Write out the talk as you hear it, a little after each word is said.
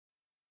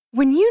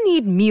When you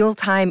need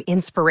mealtime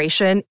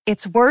inspiration,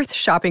 it's worth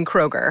shopping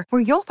Kroger,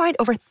 where you'll find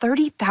over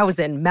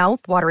 30,000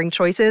 mouth-watering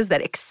choices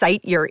that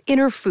excite your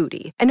inner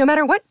foodie. And no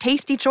matter what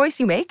tasty choice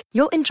you make,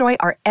 you'll enjoy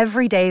our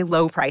everyday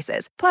low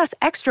prices, plus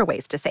extra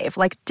ways to save,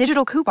 like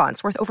digital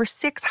coupons worth over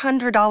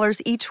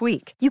 $600 each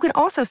week. You can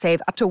also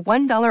save up to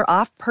 $1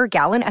 off per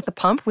gallon at the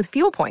pump with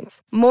fuel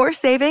points. More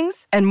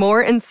savings and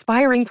more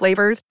inspiring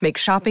flavors make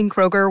shopping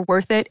Kroger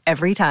worth it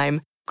every time.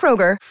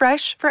 Kroger,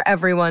 fresh for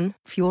everyone.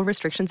 Fuel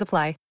restrictions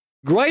apply.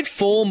 Great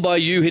form by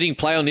you hitting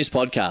play on this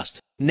podcast.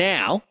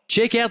 Now,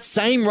 check out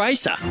Same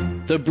Racer,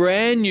 the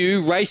brand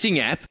new racing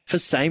app for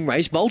same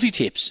race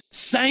multi-tips.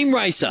 Same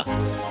Racer.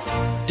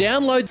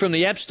 Download from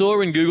the App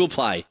Store and Google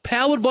Play.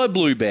 Powered by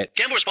Bluebet.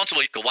 Gamble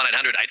responsibly. Call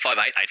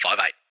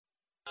 1-800-858-858.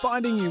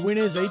 Finding you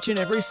winners each and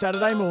every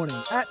Saturday morning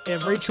at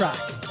every track.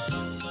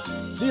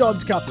 The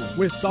Odds Couple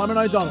with Simon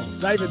O'Donnell,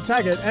 David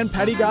Taggart and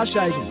Paddy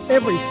Garshagen.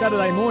 Every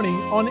Saturday morning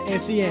on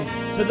SEN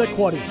for The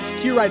Quaddie.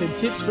 Curated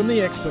tips from the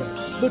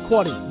experts. The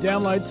Quaddie.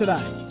 Download today.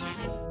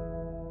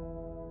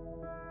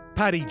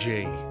 Paddy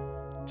G.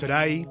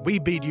 Today, we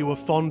bid you a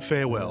fond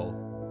farewell.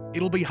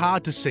 It'll be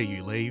hard to see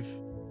you leave.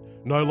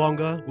 No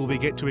longer will we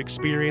get to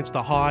experience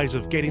the highs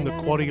of getting the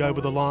Quaddie over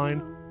the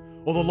line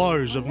or the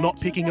lows of not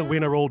picking a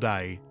winner all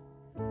day.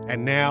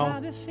 And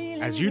now,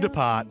 as you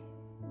depart,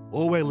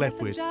 all we're left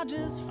with are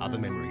the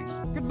memories.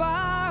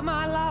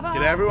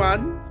 G'day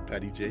everyone, it's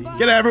Paddy G.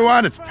 G'day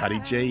everyone, it's Paddy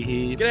G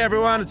here. G'day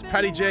everyone, it's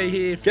Paddy G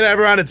here. G'day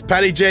everyone, it's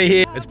Paddy G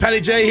here. It's Paddy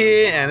G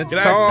here and it's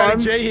time.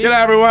 It's Paddy G here.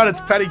 G'day everyone,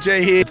 it's Paddy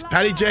G here. It's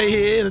Paddy G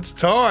here and it's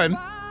time.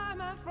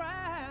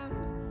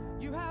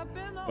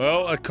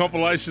 Well, a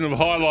compilation of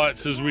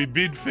highlights as we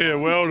bid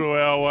farewell to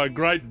our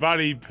great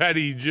buddy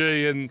Paddy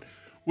G, and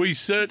we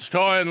searched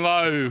high and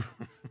low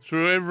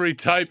through every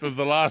tape of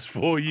the last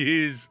 4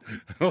 years.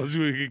 All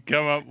we could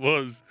come up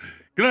was,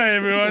 "G'day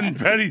everyone,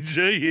 Paddy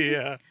G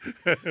here."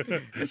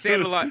 It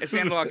sounded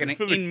like an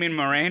in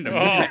memorandum.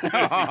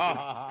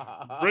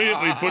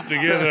 Brilliantly put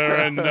together,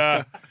 and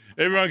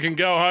everyone can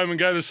go home and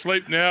go to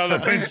sleep now.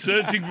 They've been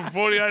searching for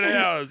 48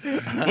 hours,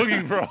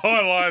 looking for a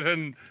highlight,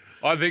 and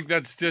I think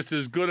that's just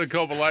as good a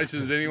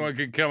compilation as anyone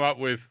could come up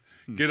with.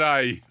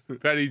 G'day,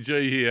 Paddy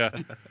G here.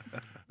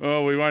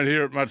 Well, we won't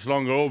hear it much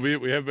longer, albeit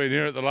we have been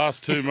here at the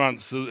last 2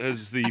 months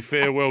as the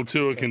farewell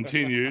tour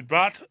continued.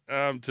 But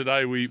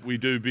today we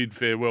do bid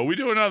farewell. We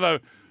do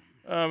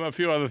a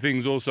few other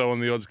things also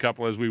on the Odds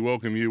Couple as we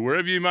welcome you,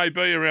 wherever you may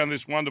be around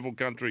this wonderful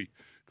country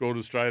called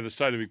Australia, the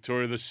state of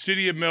Victoria, the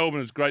city of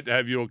Melbourne. It's great to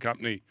have your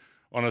company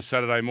on a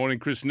Saturday morning.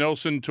 Chris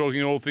Nelson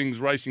talking all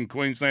things racing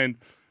Queensland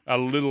a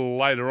little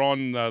later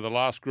on, the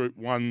last Group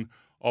 1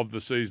 of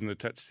the season, the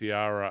Tats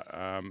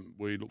Tiara.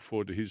 We look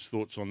forward to his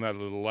thoughts on that a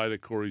little later.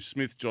 Corey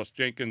Smith, Josh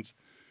Jenkins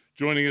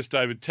joining us.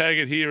 David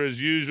Taggart here as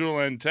usual.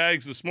 And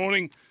Tags, this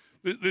morning,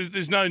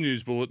 there's no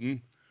news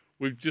bulletin.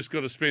 We've just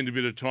got to spend a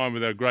bit of time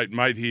with our great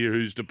mate here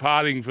who's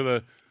departing for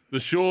the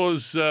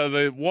shores,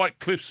 the white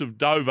cliffs of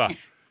Dover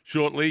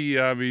shortly.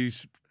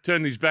 He's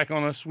turned his back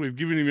on us. We've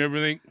given him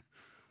everything.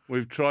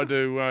 We've tried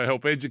to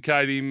help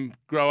educate him,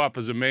 grow up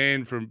as a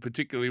man, from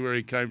particularly where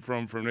he came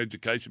from an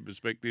education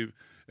perspective.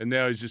 And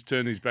now he's just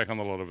turned his back on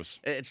a lot of us.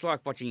 It's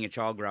like watching a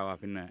child grow up,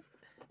 isn't it?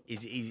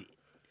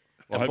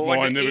 I hope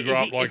mine never grow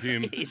up like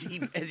him.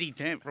 Has he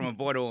turned from a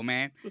boy to a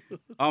man?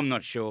 I'm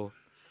not sure.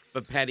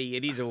 But, Paddy,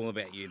 it is all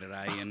about you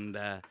today. And,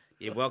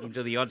 welcome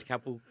to the Odds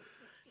Couple.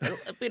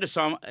 A bit of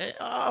Simon.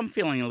 I'm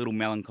feeling a little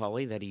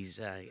melancholy that he's,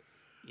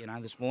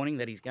 this morning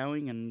that he's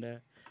going.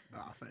 And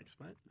Thanks,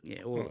 mate.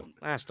 Yeah, well,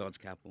 last Odds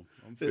Couple.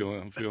 I'm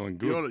feeling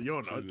good.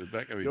 You're not. The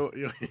back of You're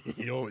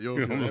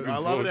I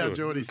love it how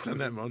Geordie's done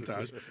that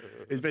montage.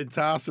 He's been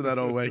tasked with that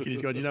all week, and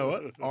he's gone, you know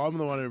what? I'm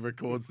the one who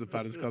records the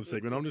Punters Club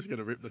segment. I'm just going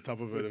to rip the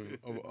top of it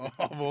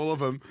of all of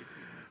them.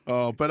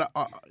 Oh, but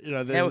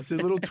there was a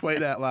little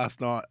tweet out last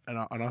night, and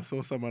I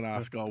saw someone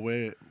ask,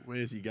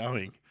 where's he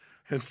going?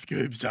 And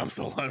Scoobs jumps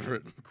all over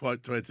it,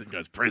 quote tweets it, and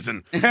goes,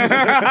 prison.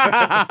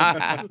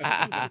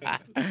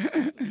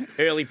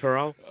 Early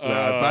parole.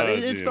 No, but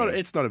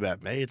it's not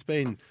about me. It's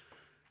been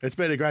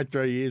a great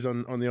 3 years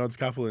on the Odds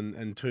Couple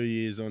and 2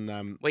 years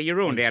on. Well, you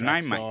ruined our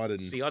name, mate.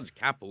 It's the Odds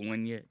Couple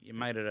when you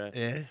made it a.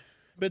 Yeah,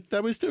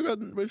 but we've still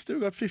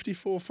got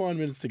 54 fine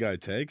minutes to go,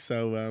 Tag.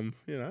 So at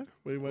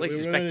least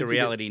it's back to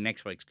reality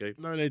next week, Scoop.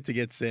 No need to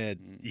get sad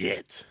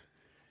yet.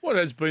 What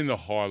has been the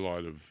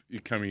highlight of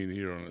you coming in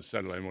here on a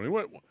Saturday morning?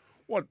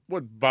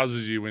 What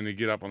buzzes you when you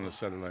get up on the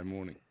Saturday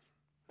morning?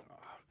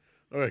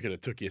 I reckon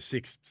it took you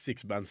six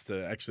months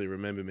to actually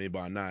remember me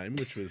by name,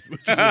 which was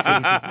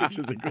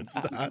a good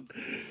start.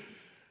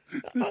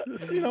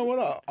 You know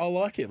what? I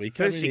like it. We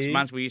come First in 6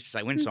 months we used to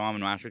say, when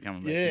Simon Marshall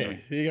coming back? Yeah,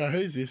 you go,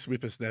 who's this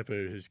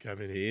whippersnapper who's come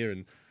in here?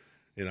 And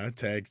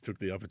Tags took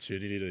the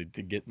opportunity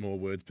to get more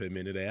words per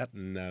minute out,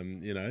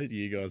 and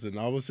you guys and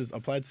I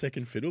played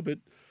second fiddle, but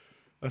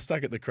I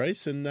stuck at the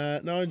crease, and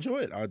I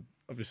enjoy it. I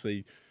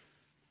obviously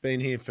been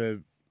here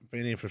for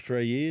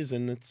 3 years,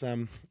 and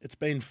it's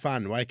been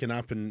fun waking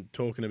up and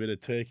talking a bit of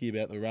turkey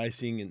about the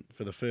racing and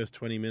for the first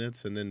 20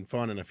 minutes, and then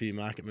finding a few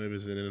market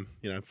movers, and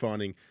then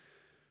finding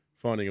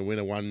finding a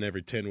winner one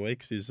every 10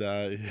 weeks is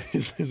a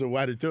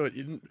way to do it.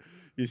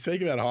 You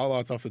speak about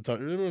highlights off the top.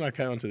 Remember when I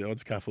came onto the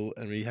Odds Couple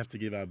and we have to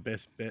give our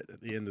best bet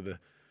at the end of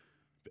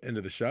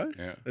the show?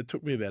 Yeah. It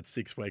took me about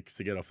 6 weeks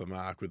to get off the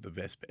mark with the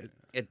best bet.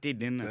 It did,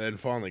 didn't And it? then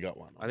finally got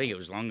one. I think it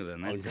was longer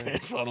than On that.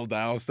 grand final day,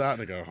 I was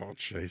starting to go, oh,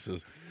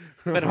 Jesus.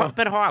 But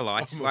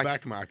highlights, I'm a like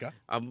back marker.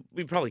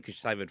 we probably could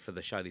save it for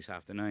the show this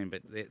afternoon.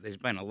 But there's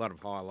been a lot of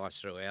highlights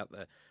throughout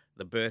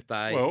the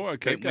birthday. Well,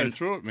 okay, When- go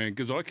through it, man,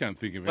 because I can't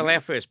think of Well, any.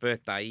 our first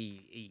birthday,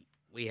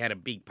 we had a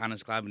big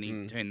punters club, and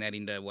he turned that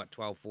into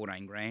 12,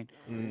 14 grand.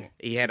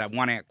 He had a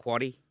 1-out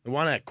quaddie. The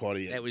 1-out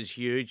quaddie. That was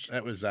huge.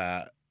 That was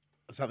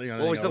something I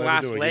What think was the I'll never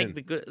last do leg? again.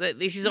 Because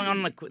this is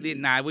on the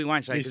no, we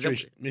won't say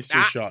 'cause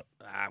Mystery shot.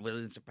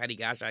 Well, it's a Paddy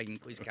Garshagen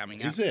quiz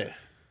coming up. Is there?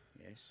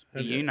 Yes.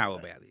 Do you know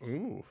about this?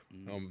 Ooh,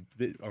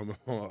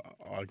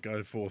 I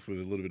go forth with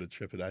a little bit of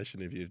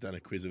trepidation if you've done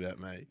a quiz about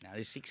me. No,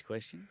 there's 6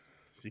 questions.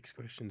 6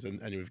 questions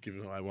and you've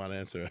given away one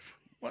answer.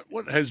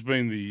 What has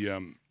been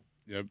the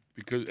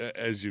because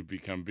as you've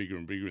become bigger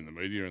and bigger in the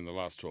media in the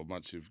last 12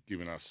 months, you've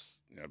given us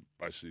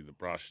basically the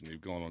brush, and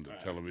you've gone on to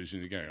television.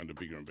 You're going on to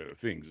bigger and better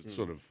things. It's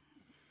sort of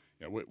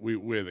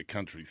we're the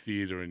country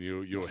theatre, and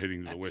you're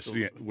heading to the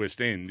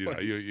West End. You're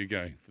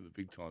going for the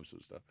big time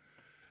sort of stuff.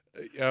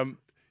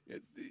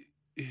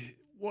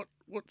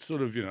 What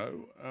sort of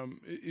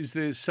is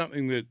there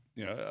something that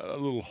a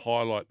little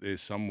highlight there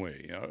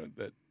somewhere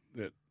that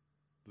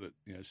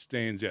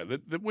stands out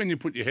that when you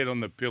put your head on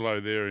the pillow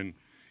there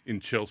in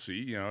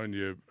Chelsea, in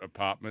your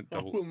apartment,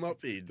 I will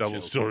not be in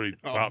double-story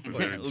Chelsea. apartment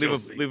there in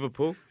Chelsea.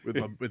 Liverpool.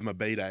 with my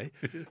B-day.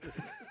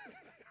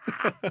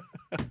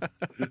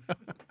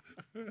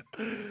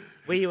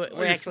 We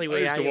I used to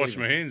wash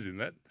my hands. hands in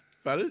that.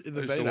 But in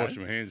the I used to B-day. wash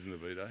my hands in the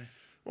B-day.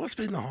 What's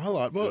been the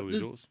highlight? Well, Early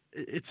doors.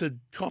 it's a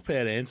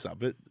cop-out answer,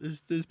 but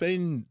there's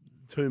been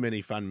too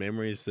many fun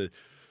memories.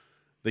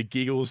 The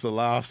giggles, the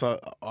laughs. I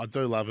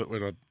do love it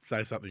when I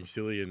say something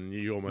silly and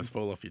you almost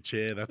fall off your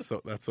chair. That's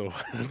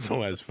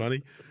always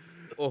funny.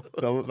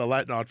 The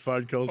late night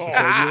phone calls between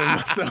you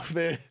and myself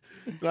there.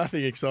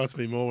 Nothing excites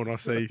me more when I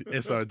see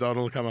S.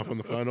 O'Donnell come up on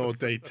the phone or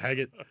D.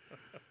 Taggart.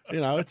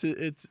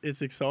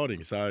 It's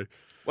exciting. So.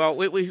 Well,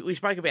 we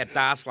spoke about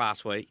darts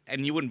last week,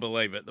 and you wouldn't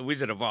believe it. The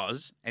Wizard of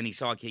Oz and his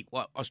sidekick,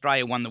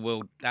 Australia won the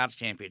World Darts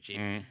Championship.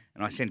 And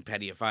I sent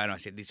Paddy a photo. I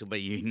said, this will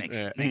be you next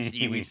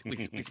year with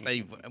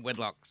Steve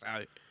Wedlock.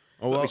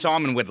 So,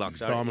 Simon Wedlock.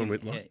 Sorry. Simon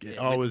Whitlock.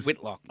 Yeah,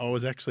 Whitlock. I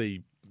was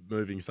actually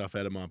moving stuff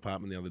out of my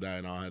apartment the other day,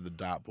 and I had the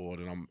dartboard,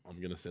 and I'm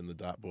going to send the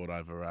dartboard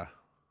over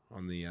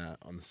on the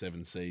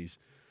 7 Seas.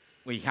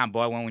 Well, you can't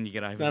buy one when you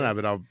get over. No,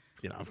 but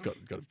I've got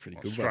a pretty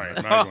good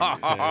Australian one. made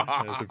one.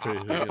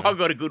 I've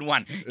got a good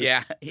one.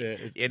 Yeah.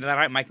 They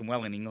don't make them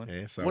well in England.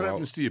 Yeah, so What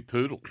happens to your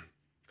poodle?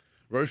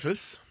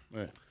 Rufus,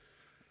 Yeah.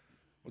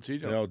 What's he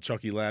doing? the old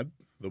Chocky Lab,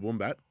 the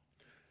Wombat.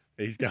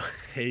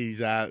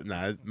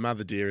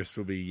 Mother Dearest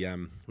will be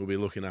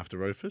looking after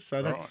Rufus,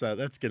 so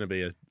that's going to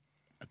be a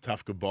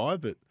tough goodbye.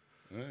 But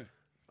Yeah.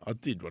 I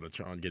did want to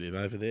try and get him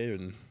over there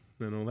and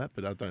all that,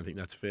 but I don't think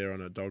that's fair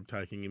on a dog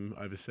taking him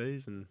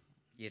overseas and.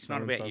 Yeah, it's so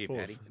not on about and so you, forth.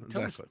 Paddy.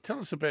 Exactly. Tell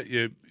us about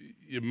your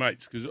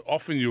mates, because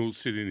often you'll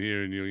sit in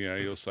here and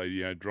you'll say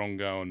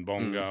Drongo and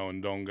Bongo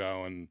and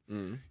Dongo and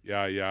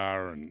Ya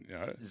and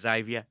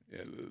Xavier.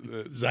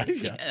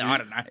 Xavier. I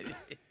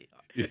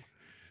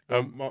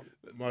don't know.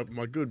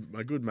 My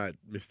good mate,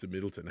 Mr.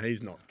 Middleton,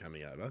 he's not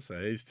coming over, so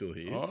he's still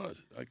here. Oh,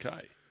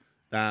 okay.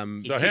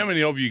 So how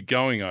many of you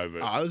going over?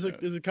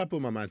 There's a couple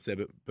of my mates there,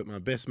 but my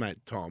best mate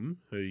Tom,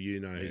 who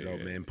his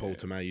old man Paul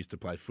Tomei used to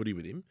play footy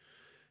with him,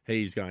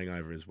 he's going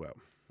over as well.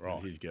 Right.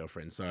 With his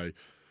girlfriend. So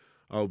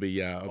I'll be.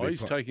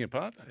 He's taking a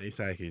partner. He's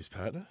taking his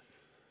partner.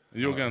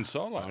 And you're going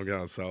solo. I'm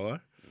going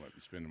solo. You won't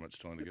be spending much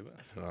time together.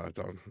 I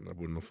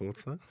wouldn't have thought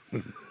so.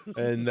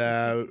 And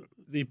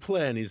the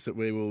plan is that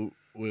we will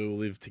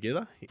live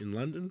together in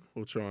London.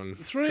 We'll try and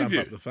Three of stump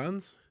you? up the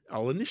funds.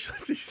 I'll initially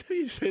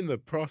you've seen the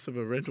price of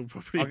a rental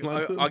property in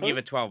London. I'll give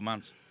it 12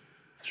 months.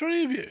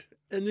 3 of you.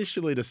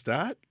 Initially to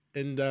start,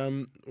 and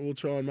we'll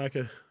try and make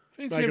a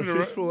Fancy make a having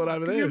fistful of it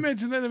over Can you there.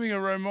 imagine that, having a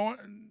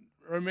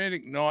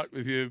romantic night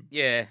with your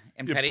Yeah,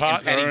 and Your Paddy's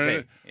partner,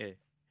 there. Yeah.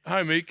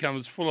 home ecom's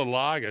comes full of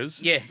lagers.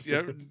 Yeah.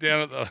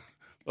 Down at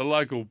the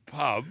local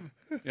pub.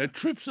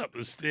 Trips up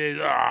the stairs.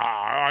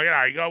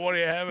 God, what are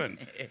you having?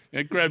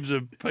 Grabs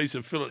a piece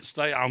of fillet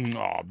steak.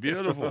 Oh,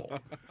 beautiful.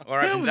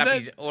 Or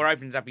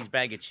opens up his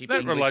bag of chips.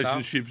 That English style.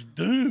 relationship's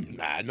doomed.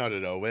 Nah, not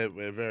at all.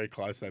 We're very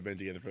close. They've been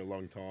together for a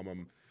long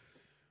time.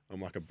 I'm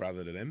like a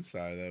brother to them, so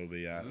that'll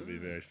be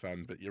very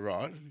fun. But you're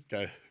right.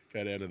 Go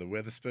down to the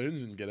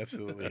Weatherspoons and get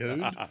absolutely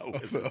hooed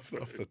off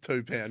the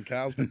 2-pound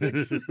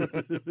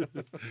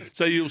Carlsbergs.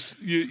 So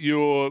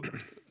you're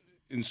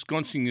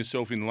ensconcing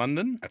yourself in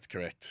London. That's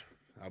correct.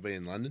 I'll be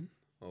in London,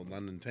 old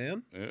London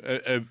town.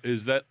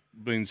 Has that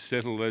been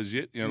settled as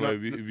yet? No,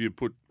 have you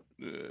put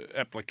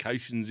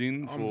applications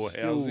in I'm for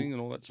still- housing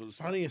and all that sort of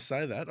stuff? Funny you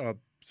say that. I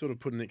sort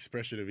of put an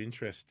expression of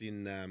interest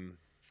in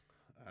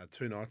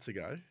 2 nights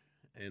ago,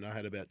 and I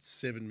had about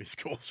 7 missed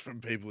calls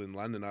from people in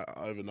London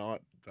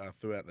overnight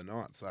throughout the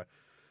night. So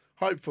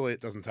hopefully it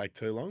doesn't take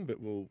too long, but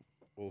we'll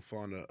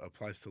find a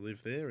place to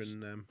live there,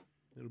 and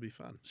it'll be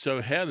fun.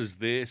 So how does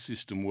their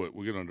system work?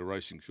 We'll get on to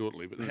racing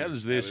shortly, but how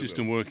does their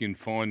system work in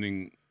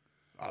finding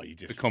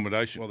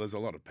accommodation? Well, there's a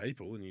lot of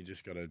people, and you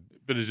just got to.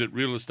 But is it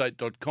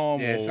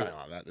realestate.com? Yeah, or? something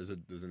like that.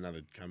 There's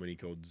another company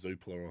called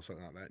Zoopla or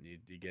something like that, and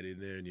you get in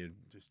there and you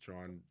just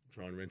try and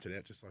rent it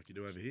out just like you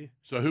do over here.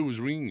 So who was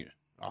ringing you?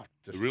 Oh,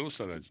 The real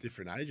estate agents?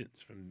 Different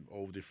agents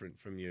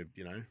from your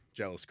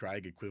Jealous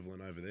Craig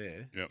equivalent over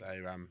there. Yep.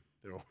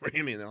 They're all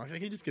ringing me and they're like, "Hey,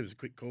 can you just give us a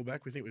quick call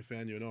back? We think we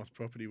found you a nice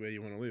property where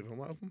you want to live." I'm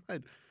like,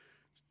 "Mate,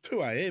 it's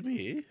 2 a.m.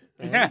 here.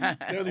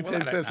 The only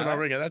person I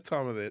ring at that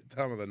time of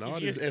the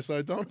night is S.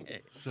 O'Donnell."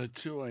 So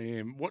 2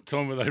 a.m. What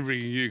time are they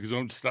ringing you? Because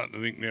I'm starting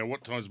to think now,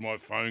 what time's my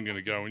phone going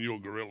to go when you're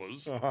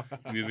gorillas?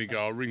 And you think,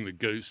 I'll ring the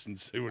goose and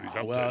see what he's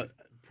up to.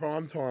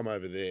 Prime time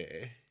over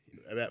there,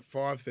 about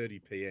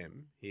 5:30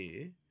 p.m.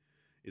 here,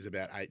 is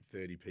about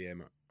 8:30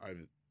 p.m.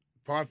 over.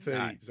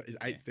 5:30 is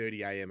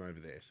 8:30 a.m. over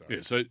there. Sorry.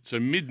 Yeah, so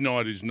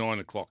midnight is 9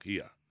 o'clock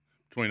here,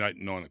 between 8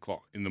 and 9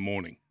 o'clock in the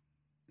morning.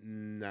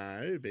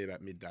 No, it'd be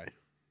about midday.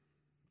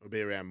 It'll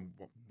be around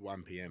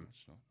 1 p.m.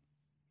 So,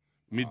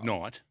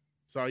 midnight.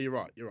 So you're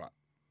right.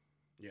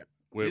 Yeah.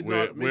 We're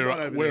midnight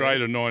over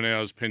 8 or 9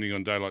 hours pending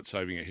on daylight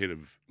saving ahead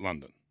of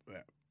London.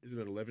 Isn't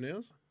it 11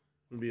 hours?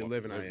 It'll be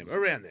 11 a.m.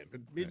 Around there.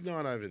 But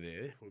midnight over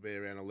there will be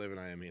around 11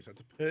 a.m. here. So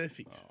it's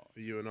perfect for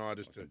you and I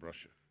just to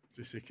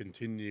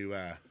continue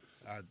our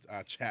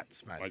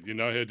chats, mate. Mate, you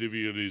know how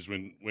difficult it is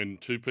when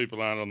two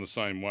people aren't on the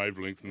same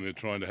wavelength and they're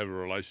trying to have a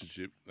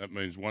relationship. That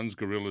means one's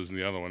gorillas and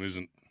the other one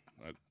isn't.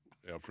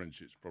 Our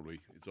friendship's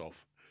it's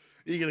off.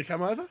 Are you going to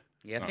come over?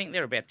 Yeah, I think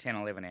they're about 10,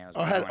 11 hours.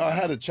 I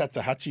had a chat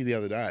to Hutchie the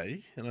other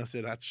day, and I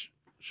said, "Hutch,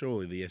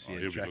 surely the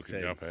SEN track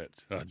team." Up at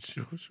Hutch.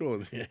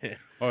 Surely, yeah.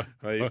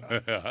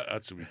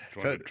 Hutch will be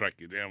trying to track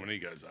you down when he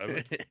goes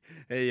over.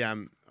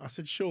 I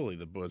said, surely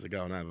the boys are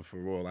going over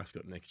for Royal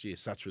Ascot next year.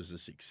 Such was the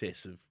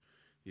success of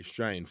the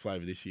Australian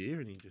flavour this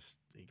year, and he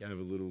gave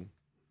a little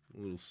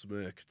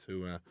smirk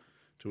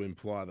to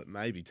imply that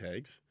maybe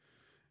Tags.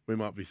 We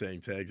might be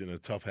seeing Tags in a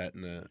top hat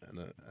and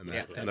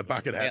a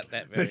bucket hat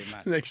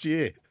next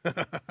year. I'd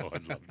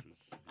love to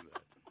see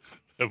that.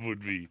 That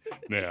would be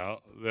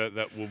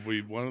that will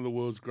be one of the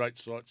world's great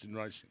sights in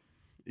racing.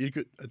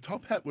 A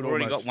top hat would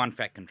already got one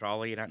fat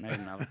controller. You don't need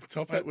another.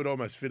 Top hat would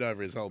almost fit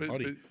over his whole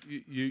body. But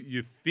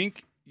you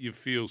think you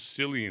feel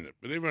silly in it,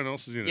 but everyone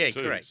else is in it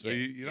too. Correct. So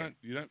you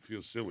don't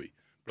feel silly.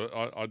 But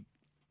I'd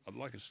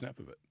like a snap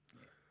of it.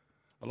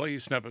 I'd like you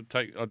to snap it.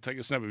 I'd take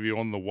a snap of you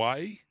on the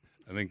way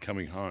and then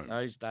coming home.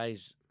 Those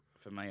days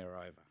for me are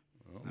over.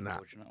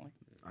 Unfortunately,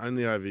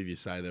 only over if you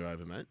say they're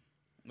over, mate.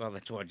 Well,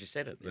 that's why I just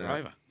said it. They're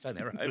over. So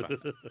they're over.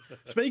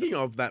 Speaking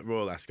of that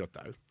Royal Ascot,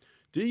 though,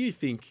 do you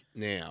think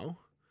now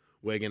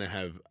we're going to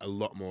have a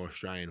lot more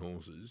Australian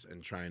horses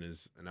and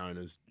trainers and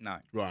owners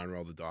ride and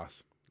roll the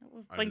dice?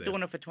 We've been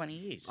doing it for 20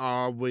 years.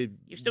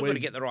 You've still got to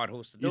get the right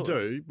horse to do it. You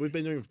do. We've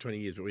been doing it for 20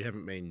 years, but we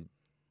haven't been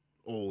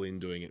all in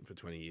doing it for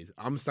 20 years.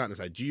 I'm starting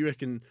to say, do you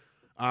reckon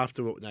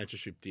after what Nature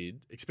Strip did,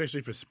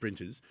 especially for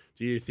sprinters,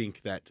 do you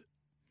think that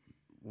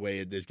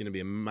there's going to be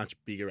a much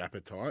bigger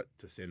appetite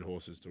to send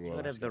horses to Royal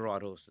Ascot? Have the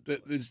right horse to do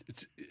it.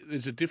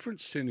 There's a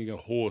difference sending a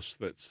horse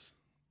that's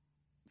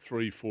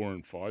 3, 4,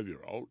 and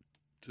 5-year-old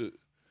to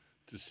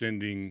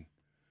sending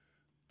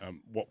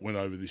what went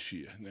over this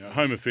year. Now,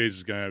 Home Affairs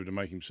is going over to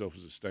make himself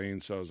as a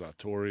stallion, so is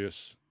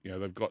Artorias.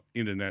 They've got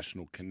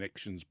international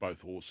connections,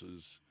 both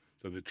horses,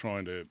 so they're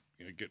trying to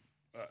get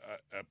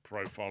a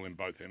profile in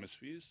both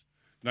hemispheres.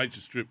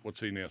 Nature Strip, what's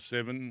he now,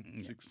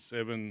 7, 6 or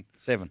 7?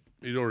 7.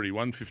 He'd already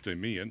won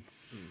 15 million.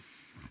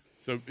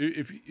 So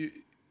if you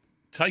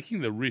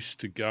taking the risk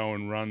to go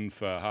and run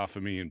for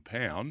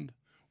 £500,000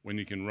 when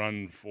you can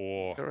run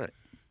for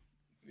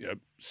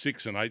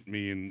 6 and 8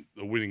 million,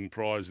 the winning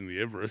prize in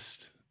the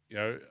Everest,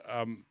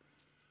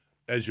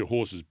 as your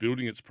horse is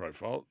building its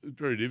profile, it's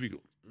very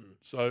difficult.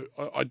 So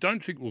I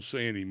don't think we'll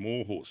see any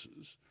more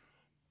horses.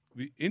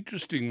 The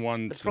interesting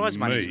one the to prize me,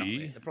 money's not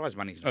there. The prize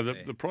money's not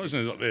there. The prize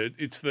money's not there.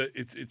 It's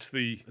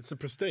the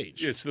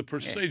prestige. Yeah, it's the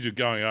prestige of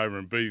going over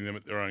and beating them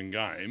at their own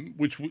game.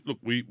 Which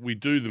we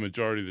do the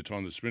majority of the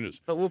time, the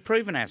sprinters. But we've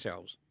proven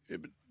ourselves. Yeah,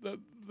 but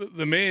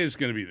the mare's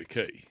going to be the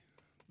key.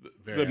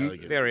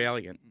 Very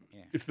elegant.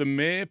 Yeah. If the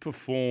mare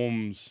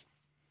performs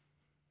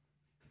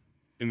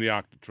in the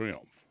Arc de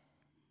Triomphe,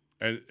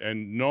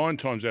 and 9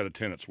 times out of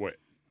 10 it's wet.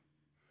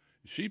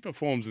 If she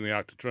performs in the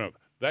Arc de Triomphe,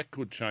 that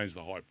could change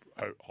the whole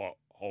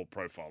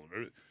profile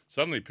of it.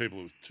 Suddenly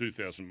people with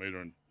 2,000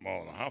 metre and mile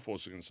and a half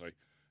horses are going to say,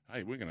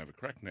 hey, we're going to have a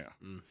crack now.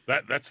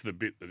 That's the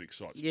bit that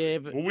excites me.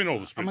 But we'll win all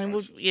the sprint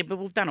races. But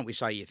we've done it with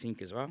Say You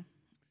Think as well.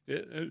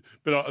 Yeah,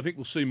 but I think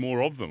we'll see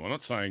more of them. I'm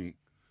not saying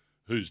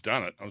who's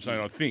done it. I'm saying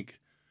I think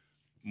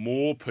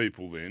more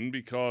people then,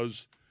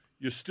 because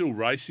you're still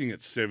racing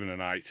at 7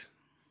 and 8.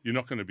 You're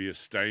not going to be a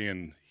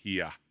stay-in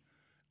here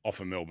off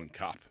a Melbourne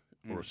Cup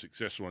or a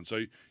successful one.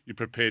 So you're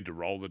prepared to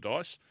roll the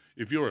dice.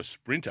 If you're a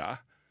sprinter,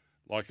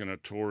 like an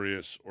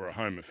Artorias or a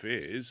Home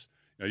Affairs,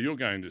 you're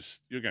going to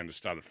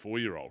start at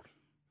 4-year-old.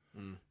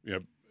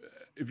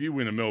 if you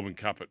win a Melbourne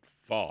Cup at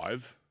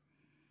 5,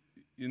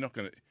 you're not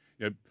going to.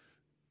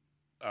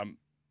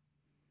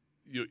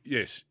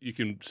 Yes, you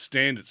can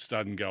stand at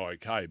stud and go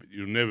okay, but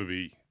you'll never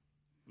be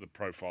the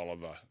profile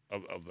of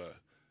the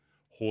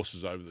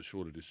horses over the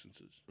shorter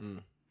distances.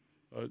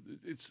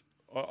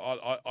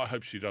 I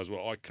hope she does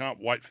well. I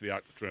can't wait for the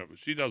Arc de Triomphe. If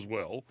she does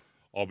well,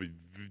 I'll be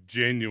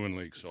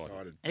genuinely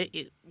excited.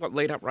 What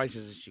lead-up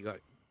races has she got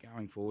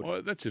going forward?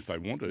 Well, that's if they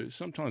want to.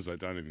 Sometimes they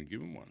don't even give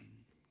them one.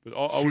 But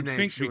I would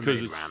think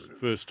because it's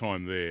first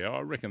time there,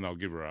 I reckon they'll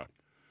give her a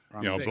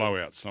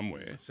blowout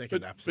somewhere.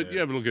 But you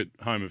have a look at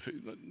Home of...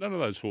 None of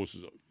those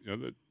horses...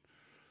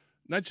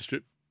 Nature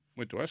Strip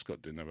went to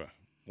Ascot, didn't have a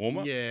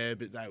warm-up. Yeah,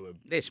 but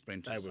they're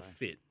sprinters. They were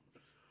fit.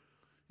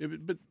 Yeah,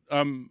 but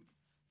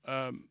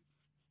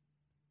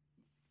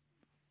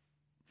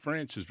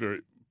France is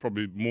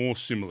probably more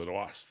similar to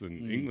us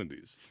than England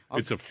is.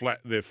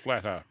 They're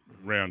flatter,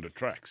 rounder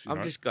tracks.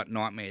 I've just got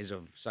nightmares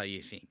of So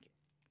You Think.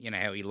 You know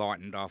how he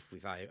lightened off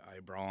with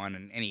O'Brien,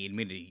 and he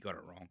admitted he got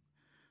it wrong.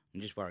 I'm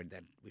just worried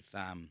that with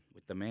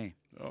the mare.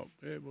 Oh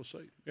yeah, we'll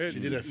see. Yeah, She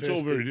did it's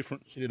all very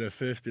different. She did her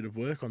first bit of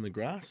work on the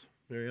grass.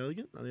 Very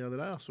elegant. The other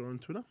day I saw her on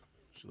Twitter.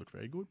 She looked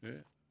very good. Yeah.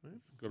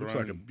 Looks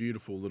like a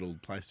beautiful little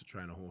place to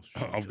train a horse.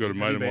 I've got a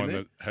mate of mine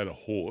that had a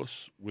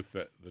horse with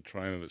the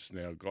trainer that's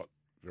now got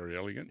Very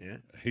Elegant. Yeah.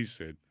 He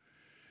said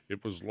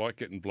it was like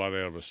getting blood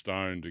out of a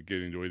stone to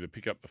get him to either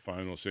pick up the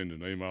phone or send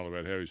an email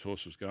about how his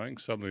horse was going.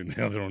 Suddenly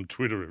now they're on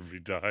Twitter every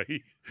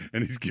day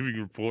and he's giving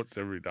reports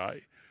every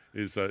day.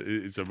 It's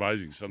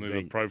amazing. Suddenly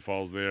the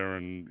profile's there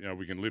and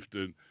we can lift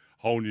it.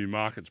 Whole new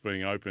markets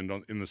being opened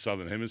in the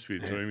Southern Hemisphere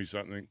to him. He's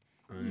something.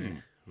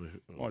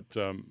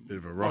 Bit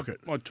of a rocket.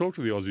 I talk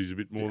to the Aussies a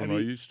bit more than I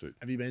used to.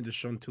 Have you been to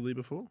Chantilly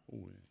before? Oh,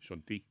 yeah.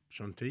 Chantilly.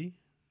 Chantilly?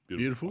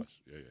 Beautiful. Place.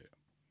 Yeah.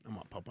 I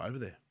might pop over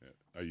there. Yeah.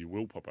 Oh, you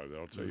will pop over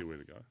there. I'll tell you where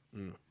to go.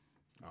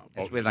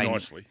 That's where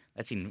nicely.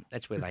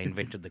 That's where they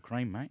invented the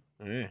cream, mate.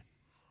 Yeah.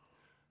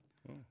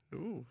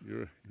 Oh,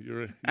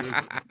 you're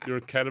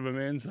a cat of a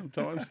man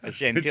sometimes. A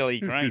Chantilly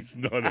cream. It's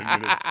 19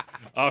 minutes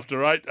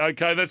after 8.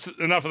 Okay, that's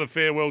enough of the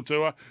farewell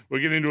tour. We're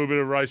getting into a bit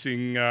of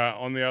racing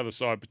on the other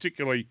side,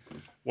 particularly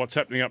what's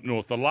happening up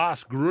north. The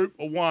last Group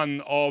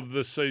 1 of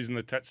the season,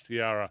 the Tats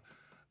Tiara,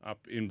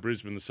 up in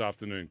Brisbane this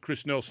afternoon.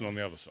 Chris Nelson on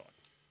the other side.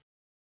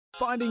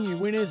 Finding you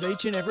winners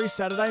each and every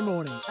Saturday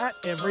morning at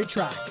every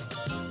track.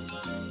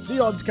 The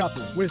Odds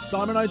Couple with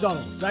Simon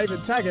O'Donnell, David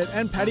Taggart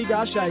and Paddy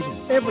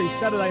Garshagen every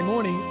Saturday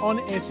morning on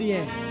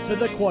SEN for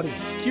The Quaddie.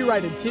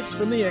 Curated tips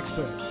from the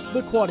experts.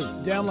 The Quaddie.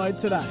 Download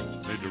today.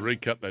 Need to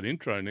recut that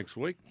intro next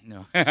week.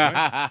 No.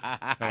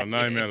 Have a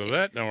name out of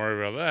that. Don't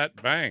worry about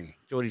that. Bang.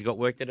 Geordie's got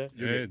work to do.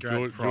 Yeah,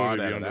 Geordie will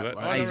be under that.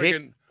 I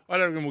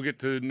don't reckon we'll get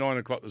to 9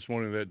 o'clock this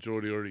morning without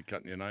Geordie already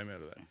cutting your name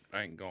out of that.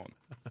 Bang, gone.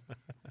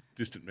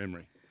 Distant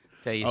memory.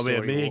 I'll be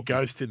a mere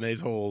ghost in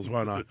these halls,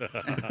 won't I?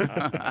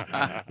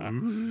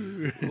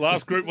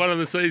 Last Group 1 of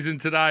the season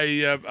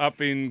today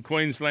up in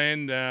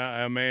Queensland.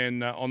 Our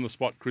man on the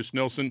spot, Chris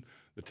Nelson.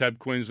 The TAB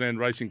Queensland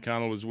Racing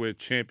Carnival is where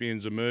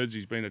champions emerge.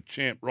 He's been a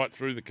champ right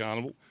through the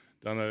carnival.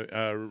 Done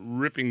a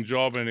ripping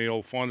job, and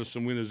he'll find us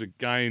some winners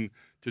again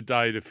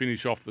today to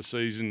finish off the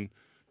season,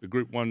 the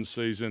Group 1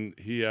 season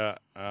here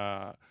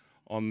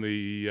on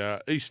the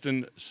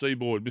eastern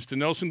seaboard. Mr.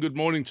 Nelson, good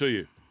morning to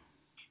you.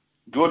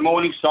 Good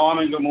morning,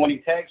 Simon. Good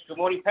morning, Tags. Good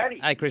morning, Paddy.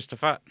 Hey,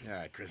 Christopher.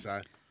 Yeah, Chris.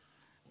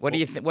 What do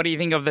you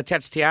think of the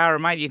Tats Tiara,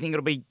 mate? Do you think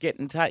it'll be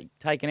getting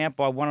taken out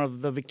by one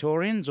of the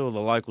Victorians, or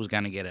the locals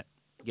going to get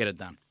it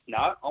done?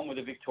 No, I'm with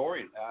the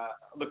Victorian.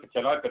 Look, it's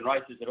an open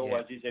race as it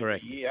always is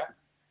every year.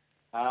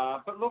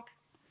 But look,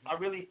 I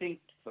really think.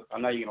 Look, I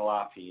know you're going to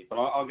laugh here, but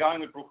I'm going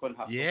with Brooklyn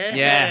Hustle.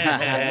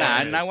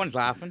 Yeah. No one's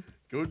laughing.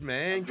 Good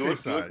man, good,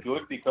 Chris.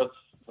 Good, because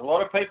a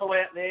lot of people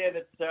out there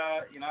that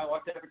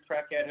like to have a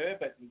crack at her,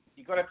 but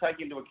you've got to take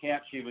into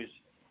account she was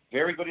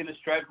very good in the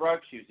Stradbroke.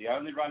 She was the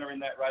only runner in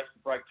that race to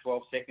break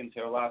 12 seconds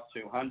her last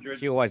 200.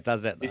 She always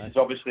does that, though. This is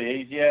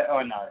obviously easier.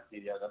 I know.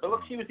 But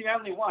look, she was the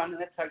only one,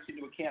 and that takes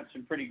into account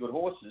some pretty good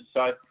horses.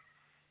 So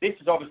this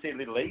is obviously a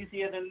little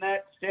easier than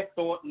that. Steph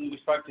Thornton, we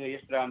spoke to her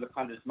yesterday on the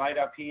Punters Mate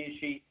up here.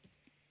 She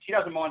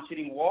doesn't mind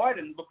sitting wide,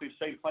 and look, we've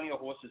seen plenty of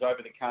horses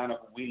over the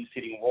carnival win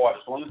sitting wide,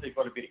 as long as they've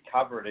got a bit of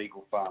cover at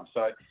Eagle Farm.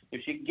 So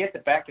if she can get the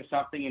back of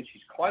something and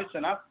she's close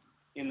enough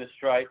in the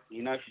straight,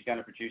 she's going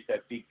to produce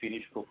that big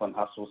finish, Brooklyn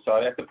Hustle.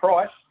 So at the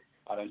price,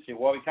 I don't see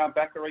why we can't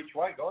back her each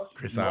way, guys.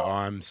 Chris,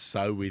 I'm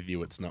so with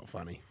you. It's not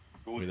funny.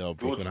 With old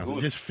Brooklyn Hustle.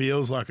 It just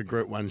feels like a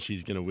Group 1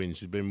 she's going to win.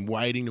 She's been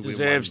waiting to win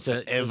one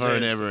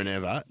forever and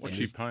ever. What's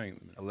she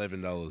paying?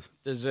 $11.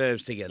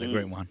 Deserves to get a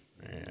Group 1.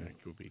 Yeah,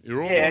 it could be.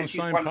 You're all on the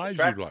same page,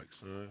 you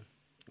blokes.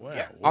 Wow.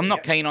 Yeah. I'm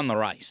not keen on the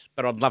race,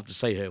 but I'd love to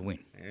see her win.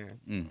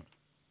 Yeah.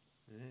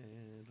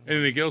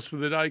 Anything else for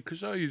the day,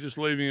 Chris? You're just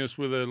leaving us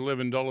with an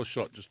 $11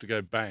 shot just to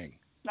go bang.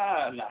 No,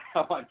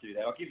 I won't do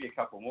that. I'll give you a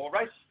couple more.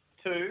 Race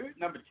 2,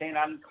 number 10,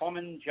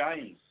 Uncommon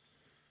James.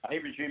 He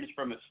resumes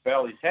from a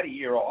spell. He's had a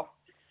year off,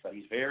 but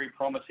he's very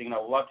promising, and I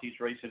loved his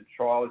recent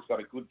trial. He's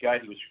got a good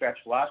gate. He was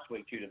scratched last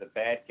week due to the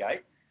bad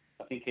gate.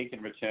 I think he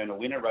can return a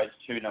winner. Race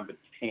 2, number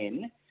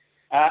 10.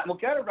 We'll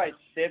go to race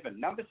 7.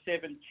 Number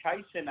 7,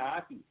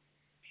 Chasenaki.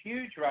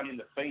 Huge run in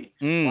the Phoenix,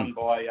 won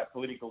by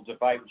political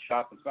debate and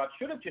Sharp and Smart.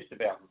 Should have just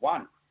about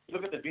won.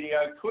 Look at the video,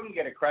 couldn't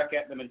get a crack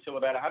at them until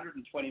about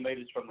 120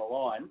 metres from the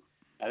line,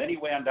 and then he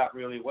wound up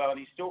really well, and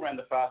he still ran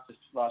the fastest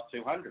last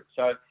 200.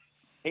 So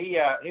he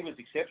was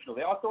exceptional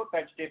there. I thought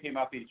they'd step him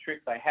up in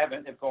trip. They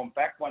haven't. They've gone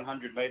back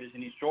 100 metres,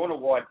 and he's drawn a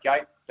wide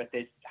gate, but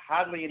there's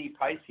hardly any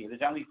pace here.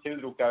 There's only 2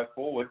 that'll go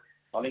forward.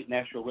 I think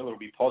Nashville will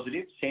be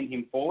positive, send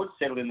him forward,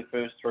 settle in the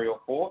first 3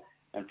 or 4,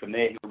 and from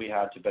there he'll be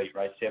hard to beat.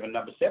 Race 7,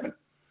 number 7.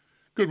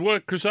 Good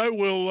work, Chriso.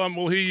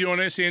 We'll hear you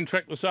on SEN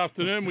Track this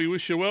afternoon. We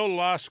wish you well.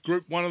 Last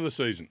Group 1 of the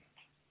season.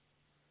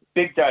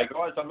 Big day,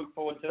 guys. I look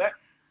forward to that.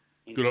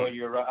 Enjoy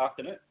your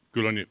afternoon.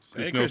 Good on you.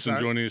 Chris Nelson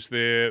joining us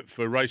there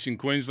for Racing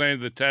Queensland.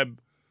 The TAB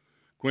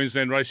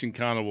Queensland Racing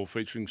Carnival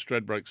featuring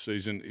Stradbroke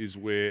season is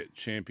where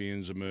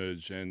champions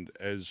emerge. And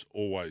as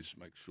always,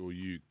 make sure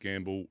you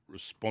gamble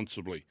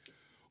responsibly.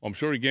 I'm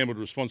sure he gambled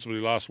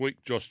responsibly last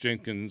week. Josh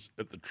Jenkins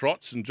at the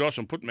Trots. And Josh,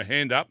 I'm putting my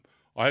hand up.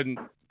 I hadn't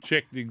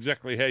checked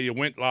exactly how you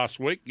went last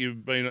week.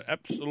 You've been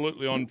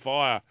absolutely on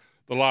fire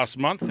the last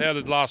month. How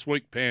did last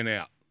week pan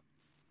out?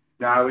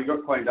 No, we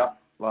got cleaned up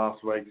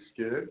last week,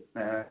 Stu.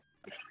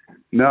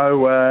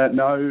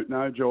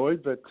 No joy,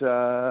 but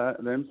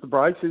them's the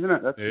breaks, isn't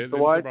it? That's the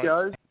way it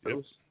goes.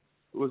 Yep.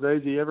 It was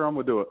easy. Everyone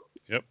would do it.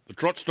 Yep.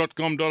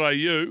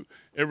 Thetrots.com.au.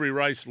 Every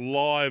race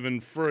live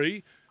and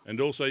free.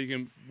 And also you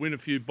can win a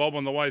few bob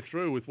on the way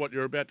through with what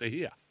you're about to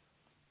hear.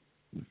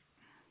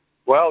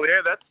 Well, yeah,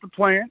 that's the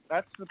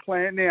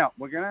plan. Now,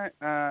 we're going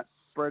to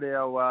spread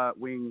our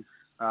wings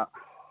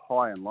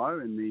high and low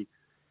in the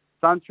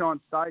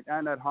Sunshine State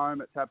and at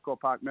home at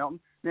Tabcorp Park, Melton.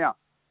 Now,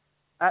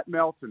 at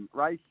Melton,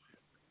 race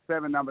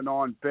 7, number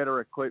 9,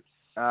 Better Eclipse.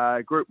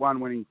 Group 1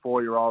 winning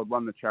 4-year-old,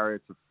 won the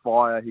Chariots of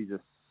Fire. He's a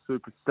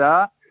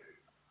superstar.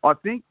 I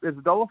think there's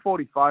a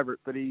 $1.40 favourite,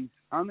 but he's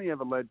only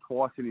ever led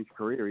twice in his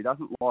career. He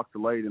doesn't like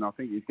to lead, and I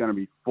think he's going to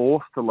be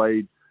forced to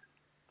lead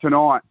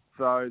tonight.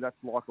 So that's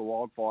like a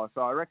wildfire.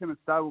 So I reckon the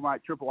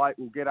stablemate 888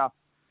 will get up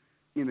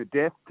in the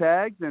death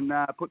tags and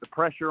put the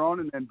pressure on,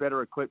 and then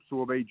Better Eclipse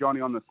will be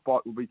Johnny on the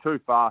spot, will be too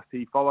fast.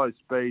 He follows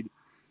speed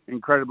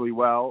incredibly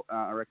well.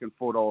 I reckon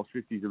 $4.50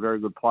 is a very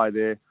good play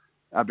there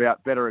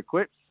about Better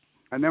Eclipse.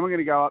 And then we're going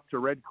to go up to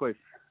Redcliffe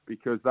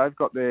because they've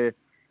got their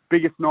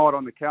biggest night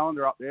on the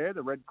calendar up there,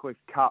 the Redcliffe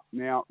Cup.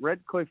 Now,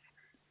 Redcliffe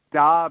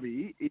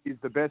Derby is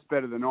the best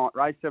bet of the night.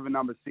 Race 7,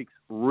 number 6,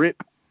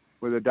 Rip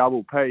with a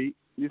double P.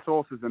 This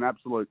horse is an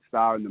absolute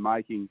star in the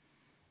making.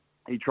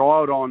 He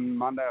trialled on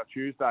Monday or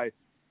Tuesday,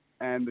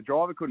 and the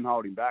driver couldn't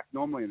hold him back.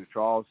 Normally in the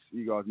trials,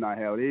 you guys know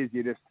how it is.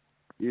 You just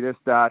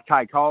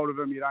take hold of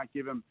him. You don't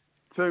give him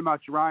too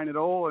much rein at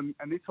all. And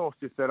this horse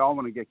just said, I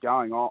want to get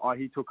going.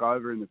 He took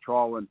over in the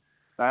trial, and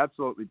they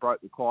absolutely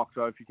broke the clock.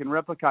 So if you can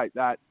replicate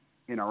that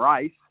in a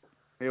race,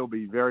 he'll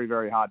be very,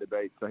 very hard to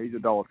beat. So he's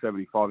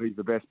 $1.75. He's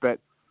the best bet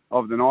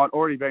of the night.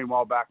 Already been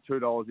well back,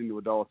 $2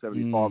 into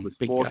 $1.75 with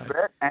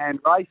Sportsbet. And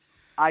race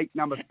 8,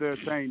 number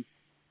 13.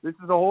 This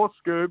is a horse,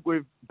 Scoob.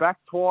 We've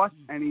backed twice,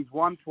 and he's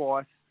won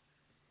twice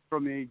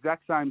from the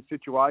exact same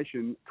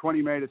situation.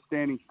 20-metre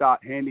standing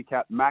start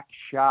handicap, Max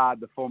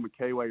Shard, the former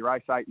Kiwi.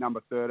 Race 8,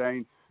 number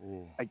 13.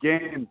 Ooh.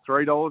 Again,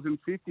 $3.50.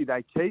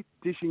 They keep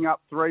dishing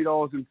up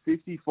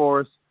 $3.50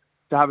 for us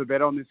to have a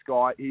bet on this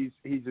guy. He's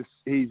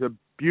a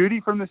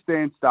beauty from the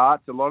stand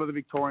starts. A lot of the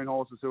Victorian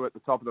horses who are at the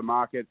top of the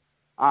market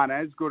aren't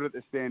as good at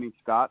the standing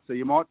start, so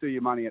you might do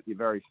your money at the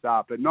very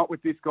start, but not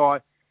with this guy.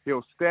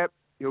 He'll step.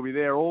 He'll be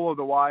there all of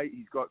the way.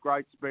 He's got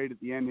great speed at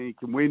the end. He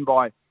can win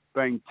by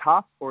being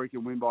tough, or he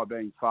can win by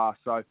being fast.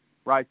 So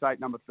race 8,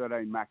 number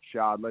 13, Max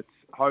Shard. Let's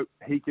hope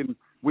he can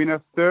win a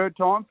third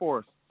time for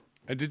us.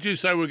 And did you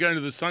say we're going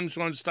to the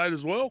Sunshine State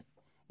as well?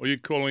 Or are you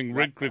calling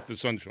Redcliffe the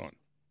Sunshine?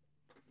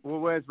 Well,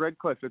 where's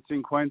Redcliffe? It's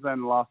in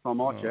Queensland the last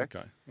time I checked.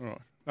 Okay, all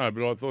right. No,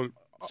 but I thought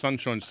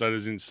Sunshine State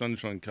is in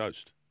Sunshine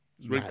Coast.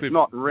 Redcliffe.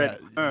 Not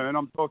Redfern.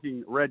 I'm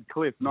talking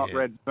Redcliffe, not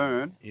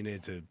Redfern. You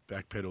need to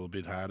backpedal a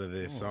bit harder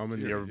there,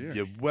 Simon.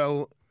 You're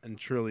well and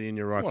truly in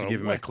your right to give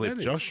him a clip,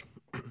 Josh.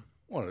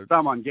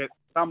 Someone get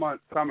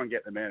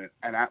the man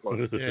an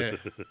atlas. Yeah.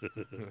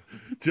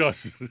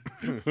 Josh,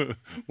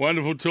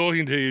 wonderful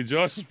talking to you,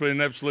 Josh. It's been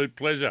an absolute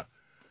pleasure.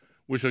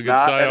 Wish I could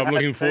say I'm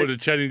looking forward to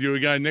chatting to you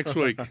again next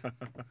week.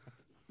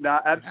 No,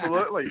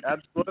 absolutely.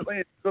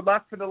 Good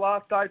luck for the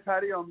last day,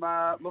 Paddy. I'm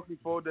looking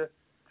forward to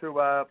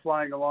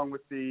playing along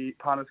with the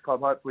Punters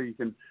Club. Hopefully you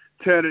can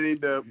turn it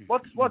into,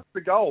 what's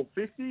the goal,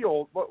 50,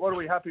 or what are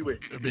we happy with?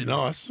 It'd be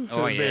nice.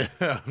 Oh, yeah.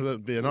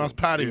 That'd be a nice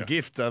parting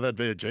gift. That'd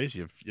be, geez,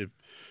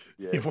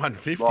 you've won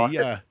 50.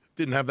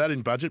 Didn't have that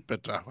in budget,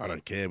 but I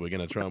don't care. We're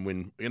going to try and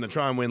win. We're going to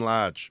try and win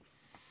large.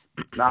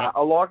 Nah,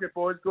 I like it,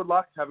 boys. Good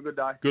luck. Have a good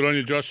day. Good on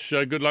you, Josh.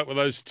 Good luck with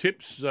those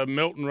tips.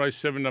 Melton, race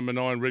 7, number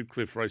 9.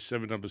 Redcliffe, race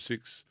 7, number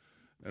 6.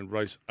 And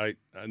race 8,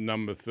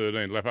 number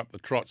 13. Lap up the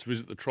trots.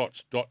 Visit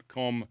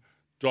thetrots.com.au.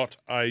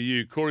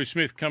 Corey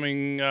Smith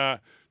coming to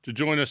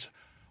join us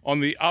on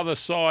the other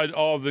side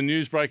of the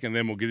news break, and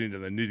then we'll get into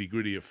the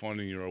nitty-gritty of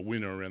finding you a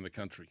winner around the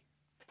country.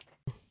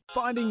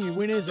 Finding you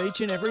winners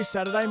each and every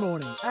Saturday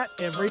morning at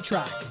every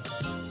track.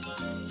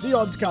 The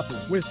Odds Couple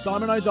with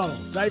Simon O'Donnell,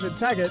 David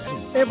Taggart,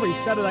 every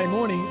Saturday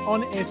morning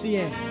on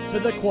SEN for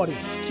The Quaddie.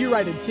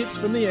 Curated tips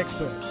from the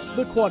experts.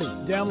 The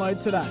Quaddie.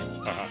 Download today.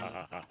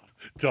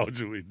 Told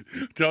you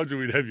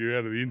we'd have you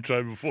out of the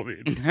intro before the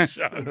end of the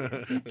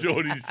show.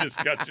 Geordie's just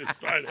cut you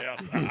straight out.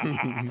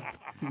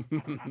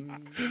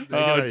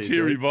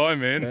 Teary bye,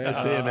 man. Yeah,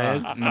 see you,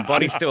 man. And the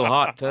body's still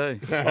hot too.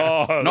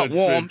 Oh, Not that's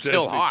warm, fantastic.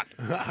 still hot.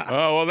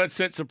 Oh, well, that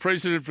sets a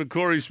precedent for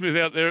Corey Smith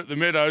out there at the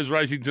Meadows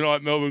racing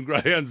tonight. Melbourne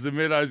Greyhounds, the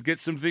Meadows. Get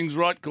some things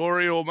right,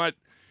 Corey, or, mate,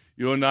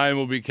 your name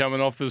will be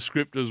coming off the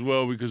script as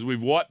well because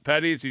we've wiped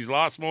Paddy. It's his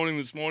last morning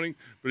this morning,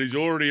 but he's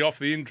already off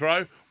the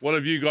intro. What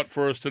have you got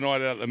for us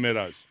tonight out at the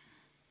Meadows?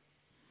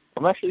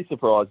 I'm actually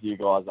surprised you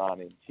guys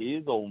aren't in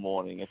tears all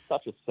morning. It's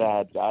such a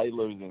sad day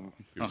losing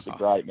the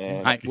great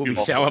man. Mate, we'll be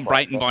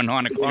celebrating by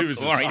 9 o'clock. Give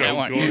us a Corey, scale,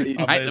 won't Corey.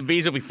 we? Mate, the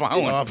beers will be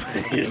flowing.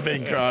 You've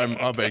been crying.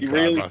 I've been He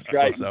crying really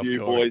straightens myself,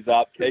 you Corey. boys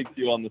up, keeps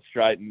you on the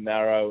straight and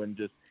narrow, and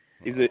just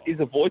is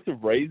a voice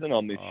of reason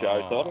on this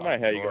show. So I don't know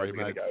how you guys are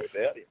going to go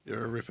without him.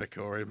 You're a ripper,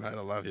 Corey, mate.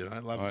 I love you,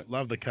 mate.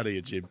 Love the cut of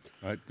your jib.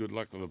 Mate, good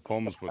luck with the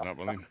Poms putting up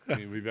on him.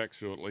 He'll be back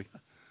shortly.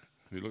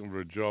 If you're looking for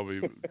a job,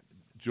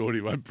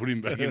 Geordie won't put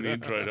him back in the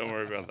intro. Don't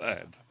worry about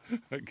that.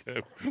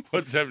 Okay.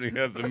 What's happening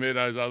out at the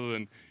Meadows other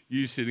than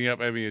you sitting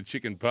up having a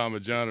chicken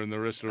parmigiana in the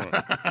restaurant?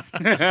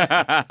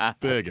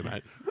 Burger,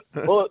 mate.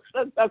 Well,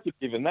 that's a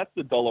given. That's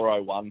the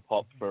 $1.01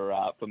 pop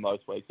for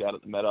most weeks out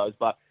at the Meadows.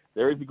 But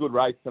there is a good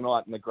race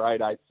tonight in the Grade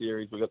 8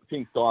 Series. We've got the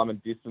Pink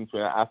Diamond distance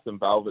winner Aston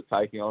Velvet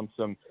taking on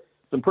some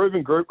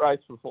proven group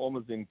race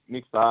performers in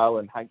Nick Dale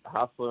and Hank the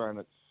Hustler, and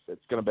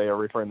it's going to be a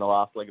ripper in the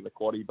last leg of the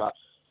quaddie. But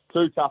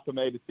too tough for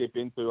me to tip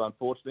into,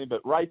 unfortunately. But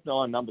race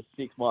 9, number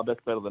 6, my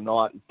best bet of the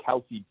night is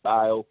Kelsey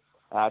Bale.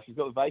 She's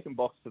got the vacant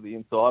box to the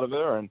inside of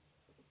her, and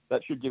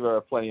that should give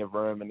her plenty of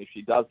room. And if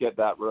she does get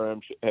that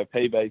room, her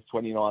PB is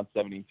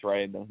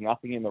 29.73, and there's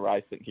nothing in the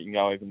race that can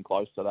go even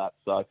close to that.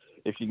 So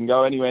if she can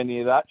go anywhere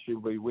near that,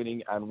 she'll be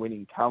winning and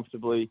winning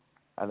comfortably.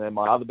 And then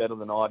my other bet of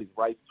the night is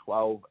race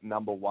 12,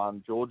 number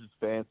 1, George's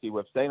Fancy.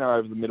 We've seen her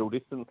over the middle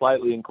distance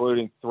lately,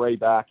 including 3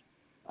 back,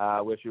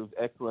 where she was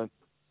excellent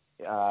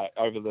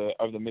over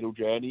the middle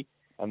journey,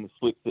 and the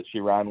splits that she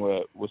ran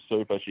were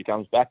super. She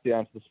comes back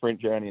down to the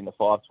sprint journey in the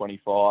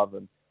 5:25,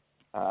 and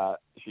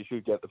she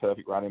should get the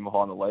perfect run in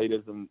behind the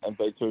leaders and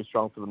be too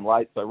strong for them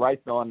late. So race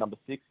 9, number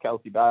 6,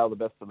 Kelsey Bale, the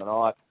best of the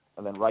night,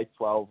 and then race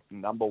 12,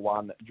 number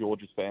 1,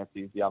 George's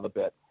Fancy is the other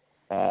bet.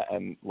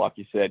 And like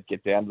you said,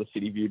 get down to the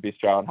City View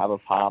Bistro and have a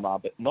Palmer,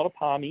 but not a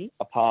Palmy,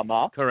 a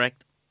Palmer.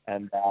 Correct.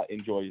 And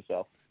enjoy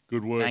yourself.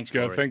 Good work. Thanks,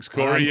 Corey. Thanks,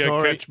 Corey. Hi,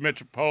 Corey. Catch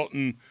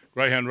Metropolitan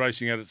Greyhound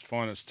Racing at its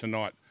finest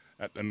tonight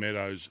at the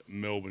Meadows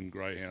Melbourne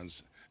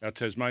Greyhounds. Our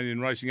Tasmanian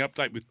Racing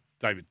Update with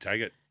David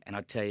Taggart. And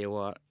I tell you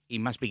what, he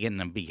must be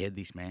getting a big head,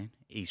 this man.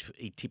 He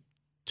tipped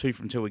 2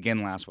 from 2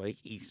 again last week.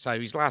 So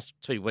his last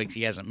 2 weeks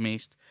he hasn't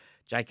missed.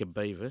 Jacob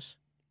Beavers.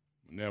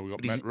 Now we've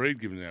got But Matt Reid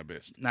giving our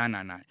best. No.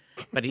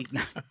 But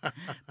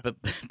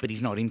but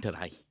he's not in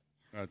today.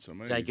 That's what I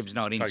mean. Jacob's He's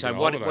not in. taking So a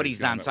what holiday. he's He's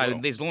going done, that so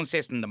well. there's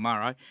Launceston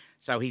tomorrow.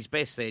 So his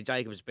best there,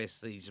 Jacob's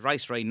best, is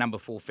race 3, number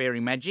 4, Fairy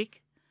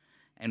Magic.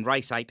 And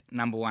race 8,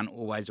 number 1,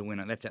 Always a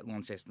Winner. That's at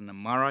Launceston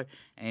tomorrow.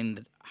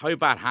 And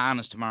Hobart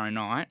Harness tomorrow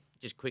night.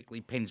 Just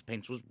quickly, pens,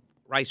 pencils.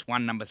 Race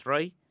 1, number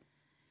 3.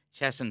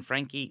 Chase and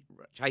Frankie,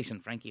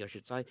 I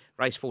should say.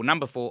 Race 4,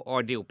 number 4,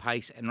 Ideal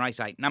Pace. And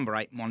race 8, number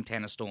 8,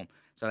 Montana Storm.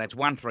 So that's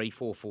 1, 3,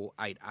 4, 4,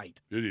 8, 8.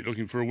 Beauty.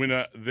 Looking for a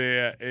winner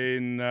there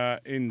in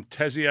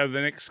Tassie over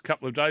the next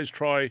couple of days.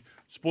 Try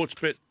Sports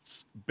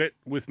Bet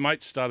with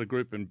Mates. Start a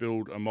group and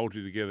build a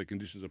multi together.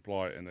 Conditions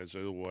apply. And as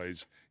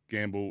always,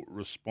 gamble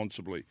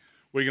responsibly.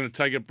 We're going to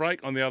take a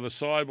break. On the other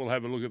side, we'll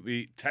have a look at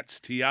the Tats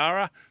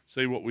Tiara,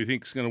 see what we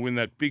think is going to win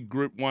that big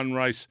Group 1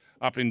 race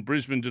up in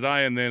Brisbane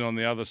today. And then on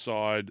the other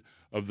side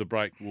of the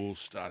break, we'll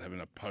start having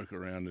a poke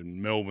around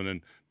in Melbourne.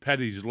 And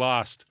Paddy's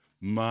last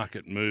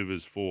market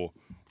movers for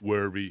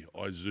Werribee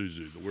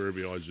Isuzu, the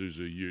Werribee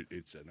Isuzu Ute.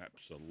 It's an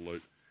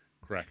absolute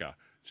cracker.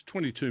 It's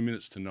 22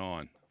 minutes to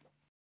 9.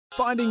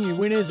 Finding you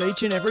winners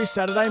each and every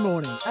Saturday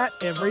morning at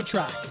every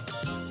track.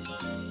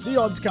 The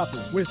Odds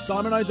Couple with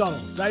Simon O'Donnell,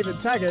 David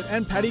Taggart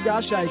and Paddy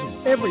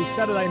Garshagen every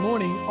Saturday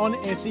morning on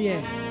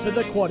SEN for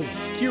The Quaddie.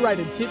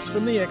 Curated tips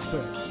from the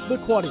experts. The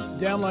Quaddie.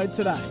 Download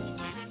today.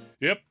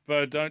 Yep,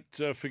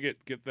 don't forget,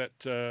 get that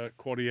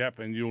Quaddie app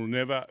and you'll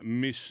never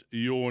miss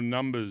your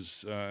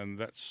numbers. And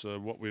that's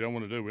what we don't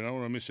want to do. We don't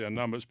want to miss our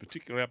numbers,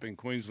 particularly up in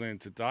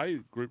Queensland today.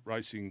 Group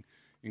racing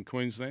in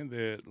Queensland,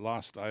 their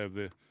last day of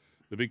the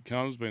big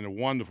carnival. Has been a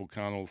wonderful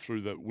carnival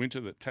through the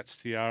winter. The Tats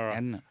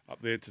Tiara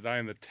up there today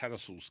and the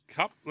Tattersalls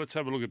Cup. Let's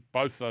have a look at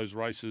both those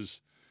races,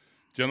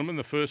 gentlemen.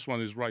 The first one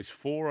is race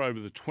 4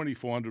 over the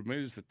 2,400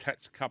 metres, the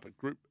Tats Cup at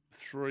Group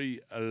 3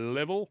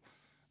 level.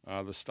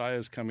 The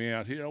stayers coming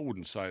out here. I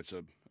wouldn't say it's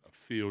a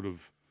field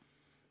of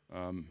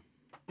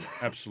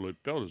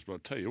absolute belters, but I'll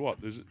tell you what,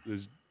 there's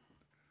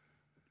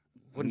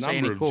a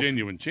number of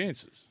genuine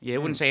chances. Yeah, I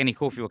wouldn't say any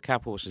Caulfield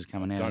Cup horses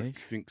coming out. I don't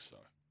think so.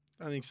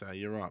 I think so.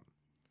 You're right.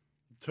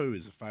 2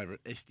 is a favourite,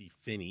 Esty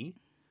Fenny,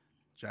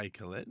 Jay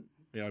Collette.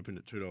 We opened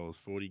at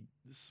 $2.40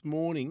 this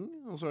morning.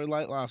 Also,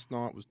 late last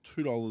night was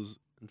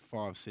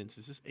 $2.05. It's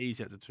just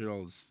eased out to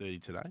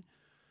 $2.30 today.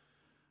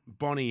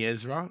 Bonnie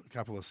Ezra, a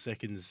couple of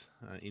seconds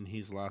in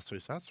his last 2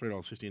 starts,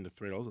 $3.50 into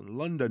 $3. And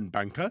London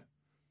Bunker,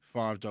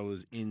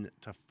 $5 in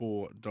to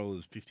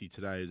 $4.50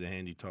 today is a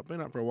handy top.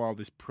 Been up for a while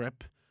this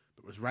prep,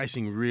 but was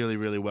racing really,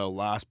 really well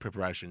last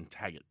preparation.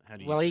 Taggart, how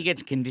do you Well, see he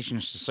gets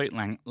conditions to suit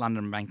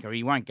London Banker.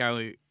 He won't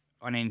go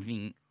on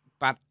anything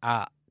but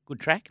a good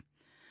track.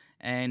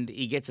 And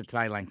he gets it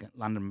today,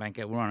 London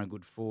Banker. We're on a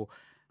good 4.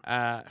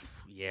 Not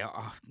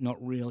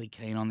really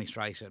keen on this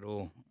race at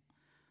all.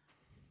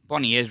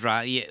 Bonnie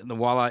Ezra, the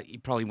Waller, he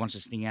probably wants to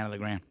sting out of the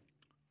ground.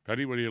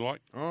 Paddy, what do you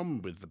like?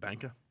 I'm with the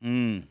Banker.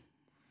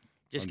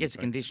 Just gets the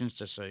conditions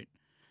to suit.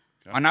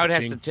 Okay. I know it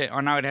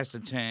has to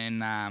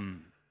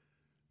turn.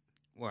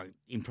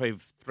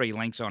 Improve 3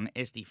 lengths on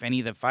Esty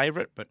Fenny, the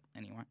favourite. But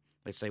anyway,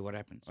 let's see what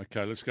happens.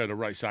 Okay, let's go to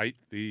race 8,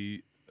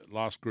 the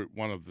last Group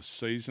 1 of the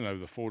season, over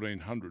the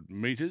 1,400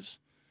 metres.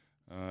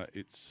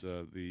 It's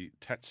the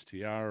Tats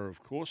Tiara,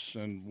 of course.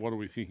 And what are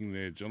we thinking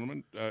there,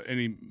 gentlemen?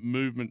 Any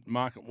movement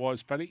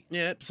market-wise, Paddy?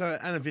 Yeah, so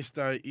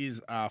Anavisto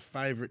is our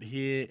favourite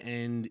here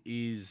and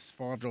is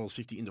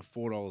 $5.50 into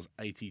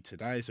 $4.80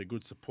 today, so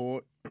good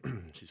support.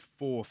 She's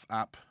 4th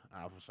up,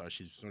 so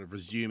she's sort of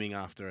resuming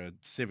after a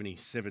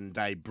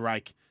 77-day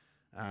break,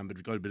 but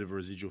we've got a bit of a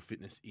residual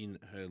fitness in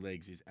her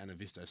legs is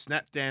Anavisto.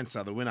 Snap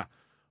Dancer, the winner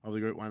of the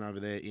Group 1 over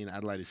there in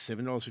Adelaide, is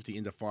 $7.50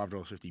 into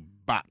 $5.50,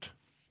 but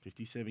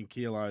 57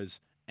 kilos,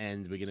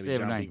 and we're going to be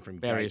jumping from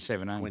gate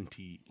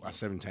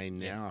 17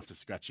 now after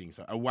scratching.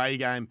 So away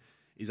game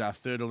is our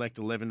third elect,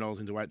 $11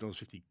 into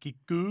 $8.50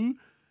 Kiku,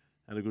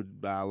 and a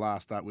good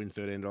last start win,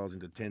 $13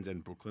 into 10s,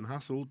 and Brooklyn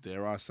Hustle,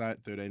 dare I say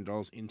it,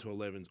 $13 into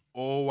 11s.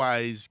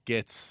 Always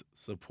gets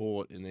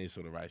support in these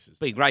sort of races.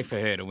 Be great for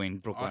her to win,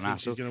 Brooklyn I think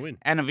Hustle. she's going to win.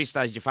 Anna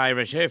Vista's your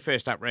favourite. Her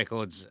first up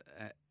record's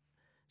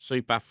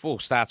super.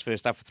 4 starts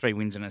first up for 3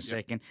 wins in a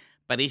second.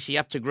 But is she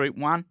up to Group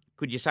 1?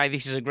 Could you say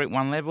this is a Group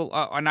 1 level?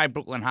 I know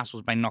Brooklyn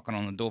Hustle's been knocking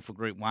on the door for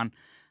Group 1.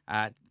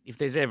 If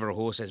there's ever a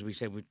horse, as we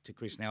said to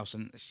Chris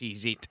Nelson,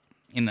 she's it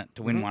in it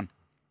to win one.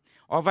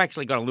 I've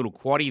actually got a little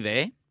quaddie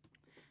there,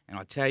 and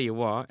I tell you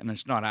what, and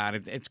it's not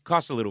hard. It's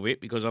cost a little bit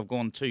because I've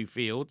gone 2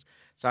 fields.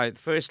 So the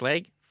first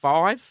leg,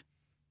 5,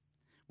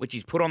 which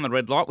is put on the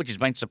red light, which has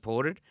been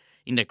supported,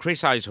 into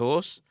Chris O's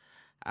horse,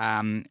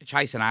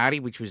 Chasing Artie,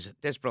 which was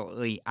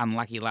desperately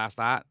unlucky last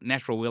start.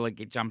 Natural Willer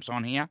jumps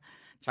on here.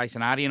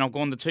 Chasing Artie, and I've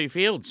gone to 2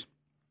 fields.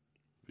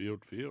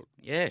 Field.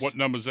 Yes. What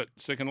number's that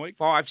second leg?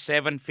 5,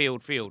 7,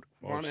 field. 5,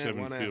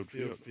 7,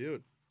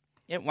 field.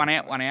 Yep, one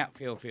out,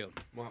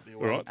 field. Might be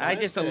All right. one.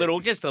 Just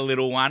a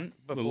little one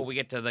before we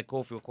get to the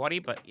Caulfield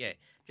quaddie, but yeah,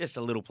 just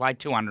a little play,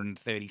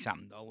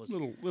 $230-something.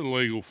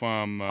 Little Eagle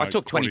Farm. I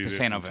took quaddie 20%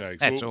 there of from it, Tags.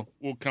 that's all.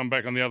 We'll come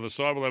back on the other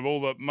side. We'll have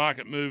all the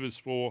market movers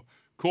for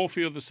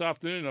Caulfield this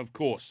afternoon, and of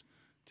course,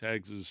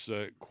 Tags'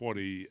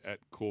 quaddie at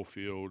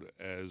Caulfield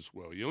as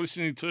well. You're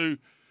listening to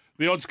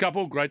The Odds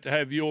Couple. Great to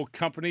have your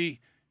company.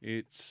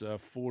 It's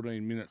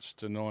 14 minutes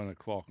to 9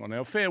 o'clock on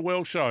our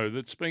farewell show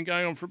that's been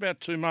going on for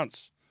about 2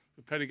 months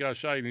for Paddy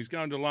Garshade, and he's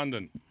going to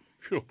London.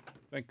 Phew,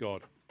 thank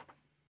God.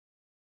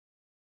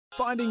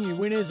 Finding you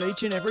winners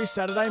each and every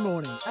Saturday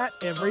morning at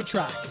every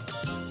track.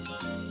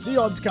 The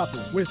Odds Couple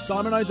with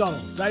Simon O'Donnell,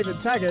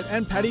 David Taggart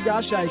and Paddy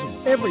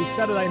Garshagen every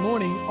Saturday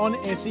morning on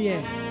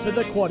SEN for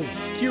The Quaddie.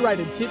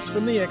 Curated tips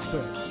from the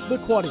experts. The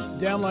Quaddie.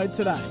 Download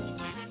today.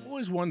 I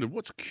always wondered,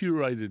 what's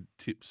curated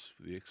tips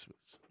for the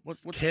experts?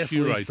 What's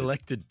Carefully curated?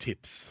 selected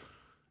tips.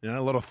 You know,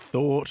 a lot of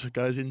thought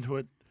goes into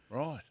it.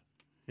 Right.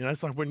 You know,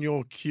 it's like when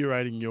you're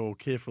curating your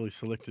carefully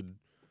selected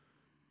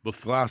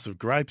glass of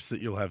grapes that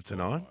you'll have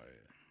tonight. Oh,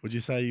 yeah. Would you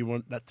say you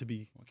want that to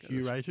be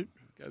curated?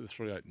 Go to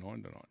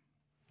 389 tonight.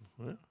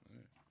 Well,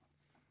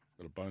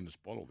 Got a bonus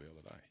bottle the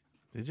other day.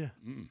 did you?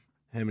 Mm.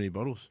 How many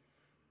bottles?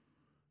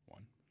 1.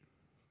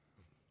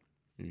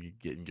 You're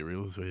getting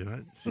gorillas, were you,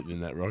 mate? Sitting in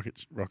that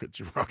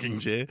rocking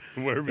chair.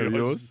 Wherever Of you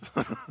yours.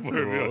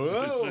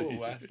 Wherever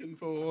back and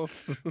forth.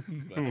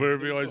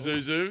 Wherever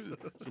Isuzu,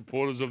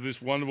 supporters of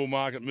this wonderful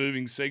market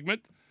moving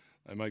segment,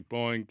 they make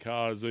buying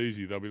cars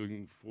easy. They'll be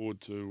looking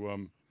forward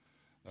to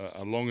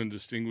a long and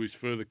distinguished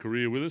further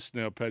career with us.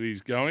 Now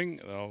Paddy's going.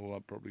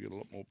 They'll probably get a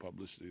lot more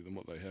publicity than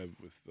what they have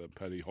with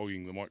Paddy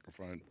hogging the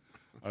microphone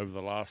over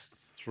the last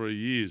 3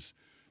 years.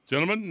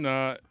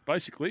 Gentlemen,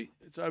 basically,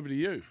 it's over to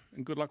you,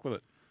 and good luck with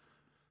it.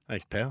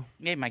 Thanks, pal.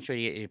 Yeah, make sure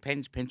you get your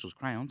pens, pencils,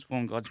 crayons,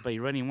 form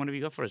Godspeed ready. And what have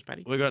you got for us,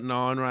 Paddy? We've got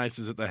 9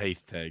 races at the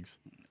Heath Tags.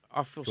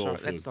 I feel Cool, sorry.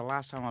 Phil. That's the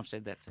last time I've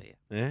said that to you.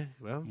 Yeah,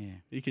 well, Yeah.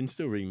 you can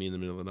still ring me in the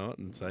middle of the night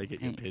and say,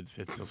 get your pens,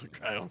 pencils and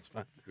crayons,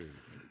 mate.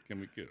 Can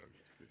we get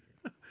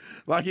it?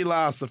 Lucky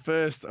last, the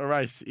first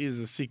race is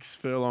a 6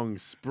 furlong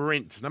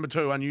sprint. Number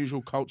 2,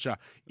 Unusual Culture,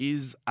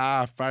 is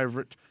our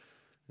favourite.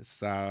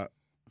 It's a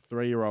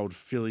 3-year-old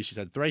filly. She's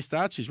had 3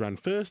 starts. She's run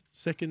first,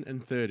 second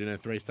and third in her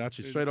 3 starts.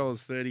 She's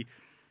 $3.30.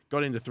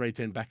 got into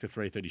 $3.10, back to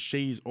 $3.30.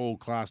 She's All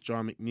Class.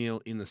 John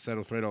McNeil in the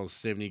saddle,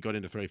 $3.70, got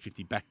into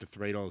 $3.50, back to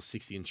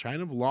 $3.60. And Chain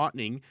of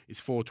Lightning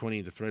is $4.20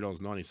 into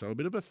 $3.90. So a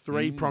bit of a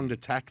three-pronged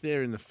attack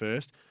there in the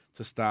first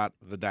to start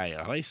the day.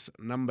 Race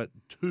number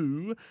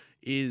 2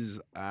 is,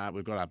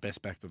 we've got our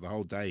best backs of the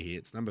whole day here.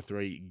 It's number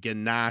 3,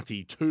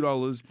 Gennati,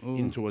 $2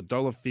 into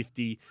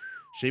 $1.50.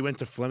 She went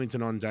to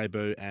Flemington on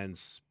debut and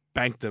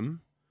spanked him.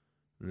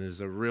 And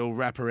there's a real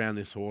wrap around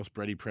this horse.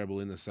 Brady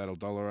Preble in the saddle.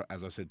 Dollar,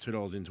 as I said,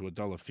 $2 into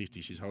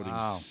 $1.50. She's holding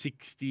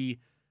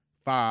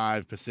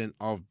 65%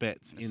 of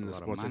bets in the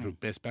spots. That took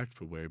best back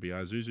for Werribee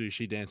Isuzu.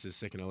 She dances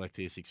second elect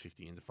here,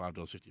 $6.50 into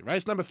 $5.50.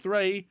 Race number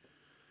 3.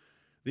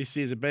 This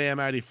is a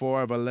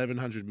BM84 of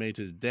 1,100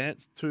 metres.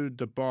 Dance to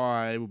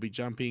Dubai will be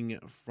jumping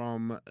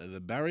from the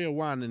barrier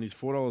 1 and is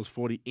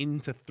 $4.40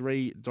 into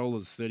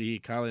 $3.30 here.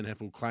 Carlin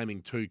Heffel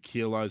claiming 2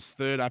 kilos.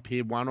 Third up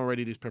here, won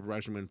already this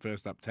preparation when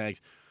first up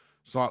tags.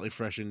 Slightly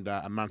freshened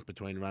a month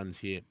between runs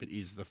here, but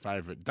is the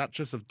favourite.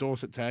 Duchess of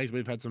Dorset tags.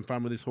 We've had some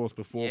fun with this horse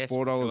before. Yes,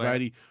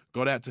 $4.80.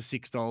 Got out to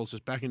 $6.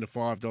 Just back into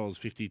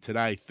 $5.50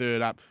 today.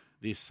 Third up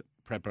this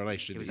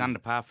preparation. It was under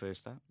par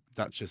first up.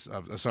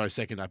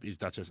 Second up is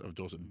Duchess of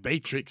Dorset.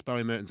 Beatrix,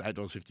 Bowie Mertens,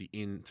 $8.50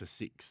 into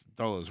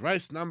 $6.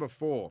 Race number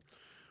 4.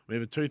 We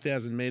have a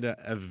 2,000 metre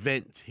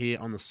event here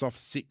on the soft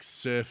 6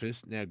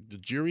 surface. Now, the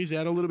jury's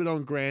out a little bit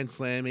on Grand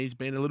Slam. He's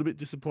been a little bit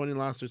disappointing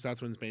last 2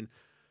 starts when he's been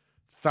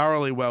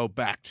thoroughly well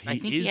backed. I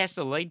think he has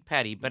to lead,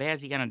 Paddy, but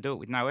how's he going to do it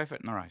with no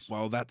effort in the race?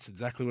 Well, that's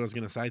exactly what I was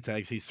going to say,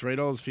 Tags. He's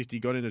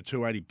 $3.50, got into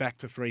 $2.80, back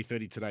to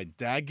 $3.30 today.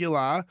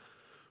 D'Aguilar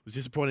was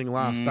disappointing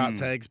last start,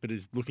 Tags, but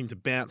is looking to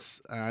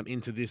bounce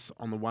into this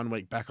on the 1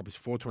 week backup. Is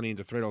 $4.20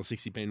 into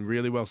 $3.60, been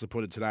really well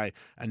supported today.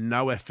 And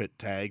no effort,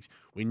 Tags.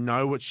 We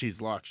know what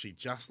she's like. She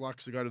just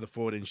likes to go to the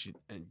forward and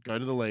go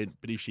to the lead,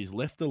 but if she's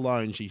left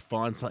alone, she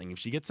finds something. If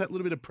she gets that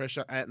little bit of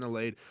pressure out in the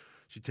lead,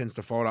 she tends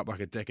to fold up like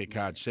a deck of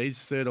cards. She's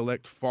third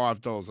elect,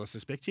 $5. I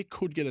suspect you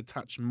could get a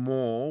touch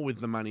more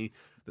with the money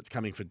that's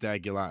coming for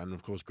D'Aguilar. And,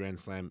 of course, Grand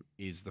Slam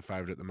is the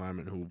favourite at the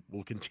moment, who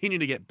will continue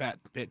to get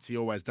bets. He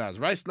always does.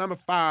 Race number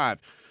 5.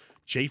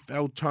 Chief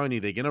El Tony.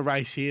 They're going to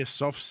race here.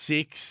 Soft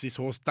 6. This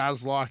horse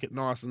does like it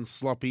nice and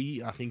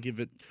sloppy. I think if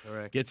it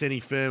gets any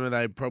firmer,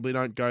 they probably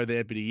don't go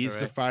there. But he is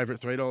the favourite.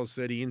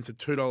 $3.30 into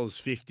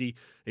 $2.50.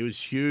 He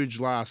was huge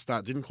last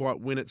start. Didn't quite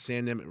win at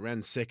Sandham. It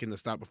ran second the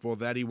start before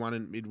that. He won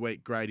in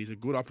midweek grade. He's a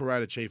good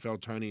operator, Chief El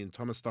Tony. And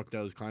Thomas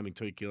Stockdale is claiming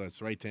 2 kilos.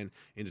 $3.10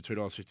 into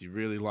 $2.50.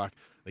 Really like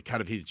the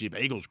cut of his jib.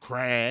 Eagles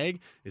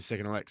Crag is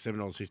second elect.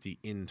 $7.50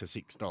 into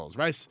 $6.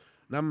 Race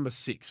number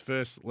 6.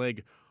 First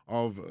leg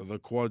of the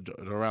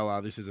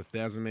Quadrella. This is a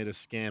 1,000-metre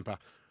scamper.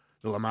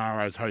 The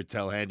Lamaro's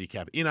Hotel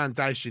Handicap.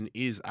 Inundation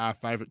is our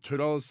favourite.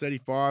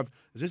 $2.35.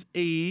 Has just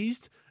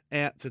eased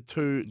out to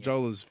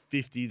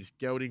 $2.50. This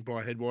gelding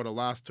by Headwater.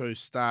 Last 2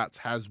 starts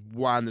has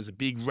won. There's a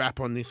big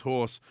wrap on this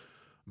horse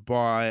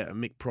by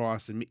Mick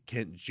Price and Mick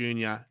Kent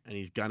Jr. And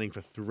he's gunning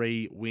for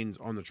 3 wins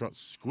on the trot.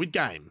 Squid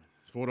Game.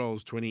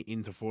 $4.20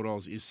 into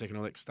 $4 is second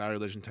elect. Starry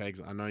Legend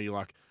tags. I know you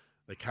like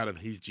the cut of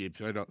his jib.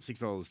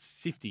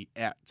 $6.50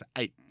 out to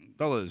 $8.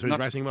 Who's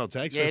racing well,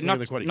 Tags? Yeah,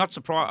 not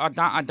surprised.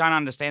 I don't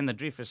understand the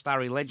drift for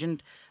Starry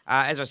Legend.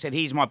 As I said,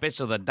 he's my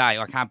best of the day.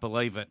 I can't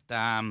believe it.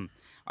 As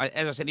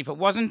I said, if it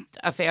wasn't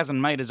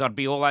 1,000 metres, I'd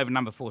be all over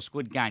number 4,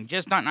 Squid Game.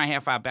 Just don't know how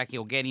far back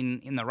he'll get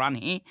in the run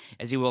here,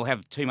 as he will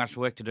have too much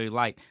work to do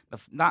late.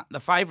 The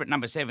favourite,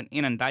 number 7,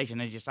 Inundation,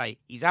 as you say,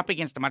 he's up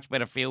against a much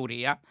better field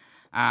here.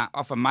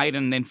 Off a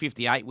maiden, then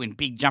 58 win,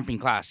 big jumping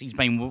class. He's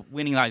been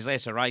winning those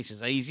lesser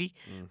races easy.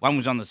 One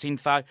was on the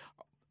Syntho.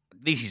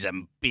 This is a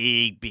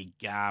big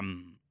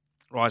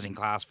rising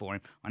class for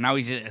him. I know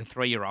he's a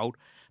 3-year-old,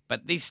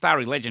 but this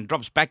Starry Legend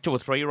drops back to a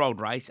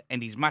 3-year-old race,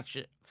 and this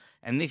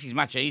is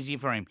much easier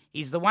for him.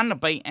 He's the one to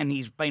beat, and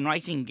he's been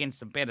racing against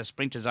the better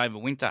sprinters over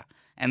winter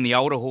and the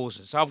older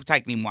horses. So I've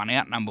taken him one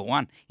out, number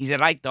 1. He's at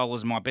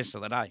 $8, my best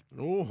of the day.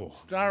 Oh,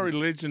 Starry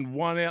Legend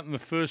won out in the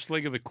first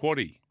leg of the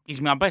quaddie. He's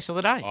my best of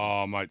the day.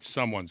 Oh, mate,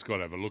 someone's got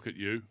to have a look at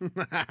you.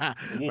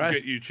 We'll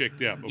get you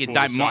checked out before you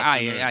don't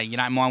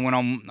mind when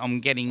I'm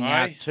getting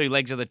 2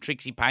 legs of the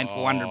Trixie paying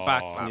 $400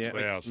 last week.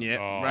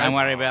 Don't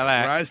worry about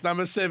that. Race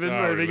number 7,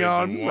 moving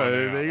on.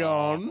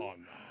 No.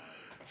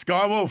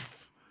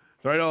 Skywolf,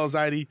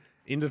 $3.80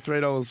 into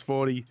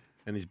 $3.40.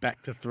 And he's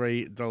back to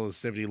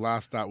 $3.70.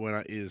 Last start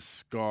winner is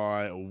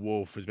Sky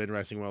Wolf. Has been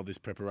racing well this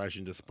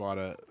preparation despite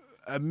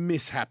a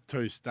mishap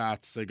 2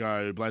 starts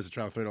ago. Blazer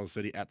Trail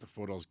 $3.30 out to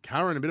 $4.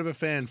 Curran, a bit of a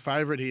fan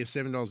favourite here,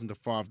 $7 into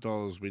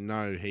 $5. We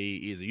know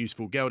he is a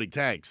useful gelding.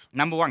 Tags.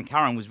 Number 1,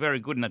 Curran, was very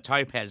good in the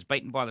Topaz,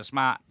 beaten by the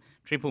smart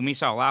Triple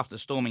Missile after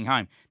storming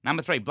home.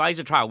 Number 3,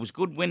 Blazer Trail, was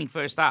good winning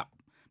first up,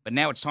 but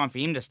now it's time for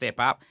him to step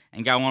up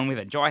and go on with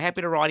it. Jai,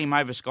 happy to ride him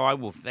over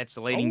Skywolf. That's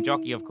the leading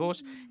jockey, of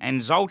course.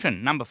 And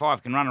Zoltan, number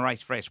 5, can run a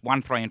race fresh.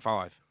 1, 3 and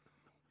 5.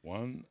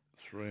 1,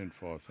 3 and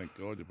 5. Thank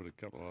God you put a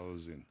couple of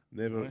others in.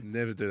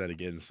 Never do that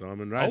again,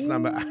 Simon. Race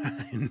number 8,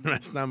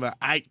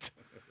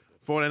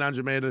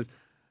 1,400 metres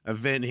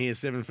event here.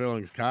 7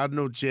 furlongs.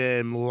 Cardinal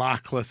Jam,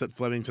 luckless at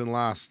Flemington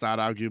last start.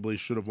 Arguably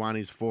should have won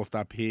his 4th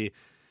up here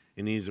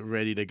and he's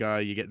ready to go.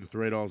 You're getting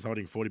 $3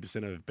 holding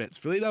 40% of bets.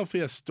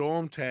 Philadelphia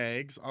Storm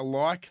Tags. I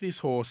like this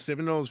horse.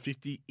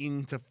 $7.50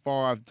 into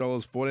 $5.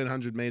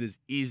 1,400 metres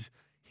is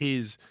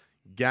his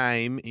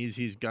game, is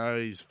his go.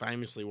 He's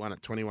famously won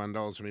at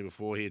 $21 from me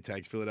before here.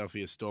 Tags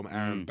Philadelphia Storm.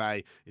 Aaron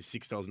Bay is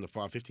 $6 into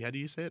 $5.50. How do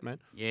you see it, mate?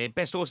 Yeah,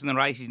 best horse in the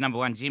race is number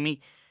 1, Jimmy.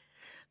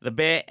 The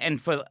Bear, and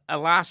for a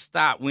last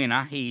start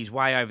winner, he's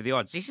way over the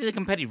odds. This is a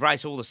competitive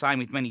race all the same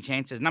with many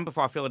chances. Number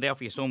 5,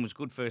 Philadelphia Storm was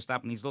good first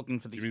up, and he's looking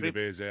for the Jimmy strip. the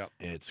Bear's out.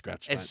 Yeah, it's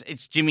scratched,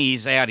 It's Jimmy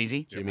is out, is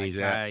he? Jimmy's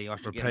okay, out. I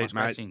should Repeat, get my mate.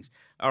 scratchings.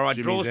 All right,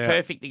 Jimmy's draw's out.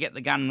 perfect to get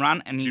the gun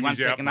run, and he Jimmy's one out,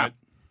 second up. mate.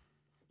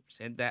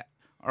 Said that.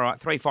 All right,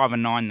 3, 5,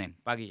 and 9 then.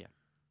 Bugger you.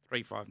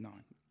 3, 5, 9.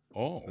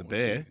 Oh, The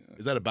Bear.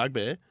 Is that a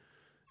bugbear?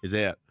 Is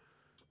out.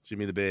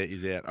 Jimmy the Bear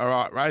is out. All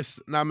right, race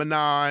number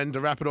 9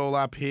 to wrap it all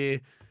up here.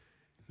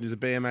 It is a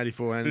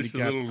BM84 Just a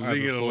handicap. little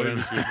zinger to leave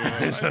us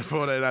with. It's a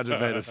 1,400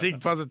 metres. Sig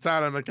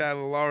Positano,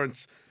 Michaela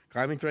Lawrence,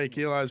 claiming 3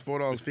 kilos,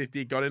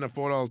 $4.50. Got in at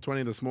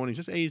 $4.20 this morning.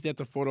 Just eased out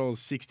to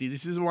 $4.60.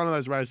 This is one of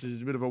those races,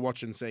 it's a bit of a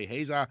watch and see.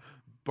 He's a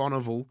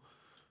Bonneville,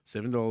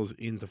 $7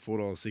 into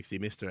 $4.60.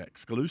 Mr.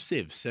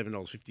 Exclusive,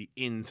 $7.50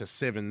 into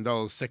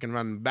 $7. Second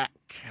run back.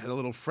 A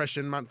little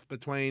freshen month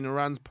between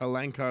runs.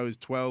 Polanco's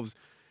 12s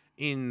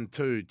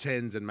into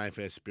 10s, and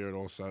Mayfair Spirit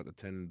also at the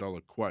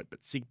 $10 quote.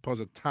 But Sig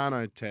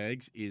Positano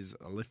Tags is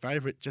a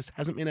favourite. Just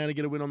hasn't been able to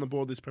get a win on the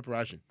board this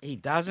preparation. He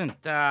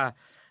doesn't. As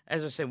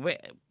I said, where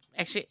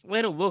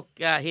to look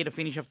here to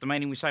finish off the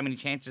meeting with so many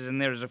chances,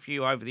 and there's a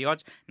few over the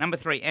odds. Number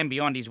 3, And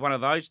Beyond, is one of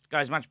those.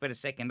 Goes much better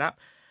second up.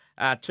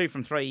 2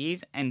 from 3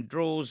 years, and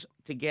draws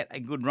to get a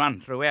good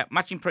run throughout.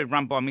 Much improved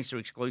run by Mr.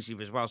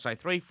 Exclusive as well. So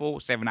 3, 4,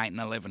 7, 8, and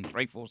 11.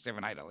 3, 4,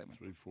 7, 8, 11.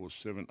 3, 4,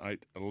 7,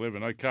 8,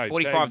 11. Okay.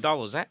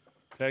 $45, that?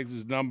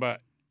 Tags'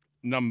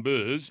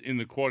 numbers in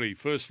the quaddie.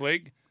 First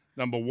leg,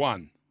 number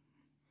 1.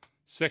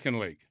 Second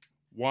leg,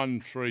 1,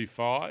 3,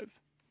 5.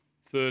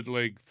 Third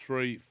leg,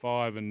 3,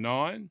 5, and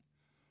 9.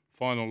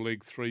 Final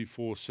leg, 3,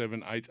 4,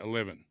 7, 8,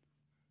 11.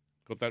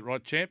 Got that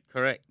right, champ?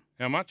 Correct.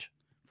 How much?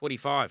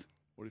 45.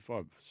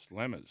 45.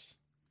 Slammers.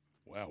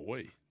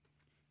 Wow-wee.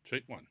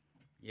 Cheap one.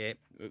 Yep.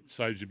 It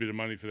saves you a bit of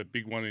money for that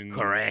big one in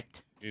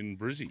Correct. in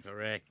Brizzy.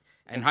 Correct.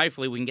 And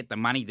hopefully we can get the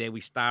money there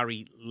with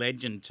Starry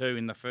Legend too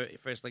in the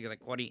first leg of the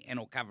quaddie, and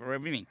it'll cover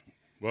everything.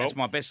 Well, that's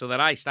my best of the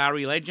day,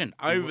 Starry Legend,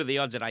 over the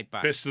odds at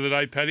 $8. Best of the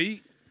day,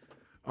 Paddy.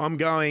 I'm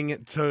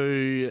going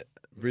to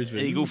Brisbane.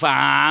 Eagle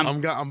Farm.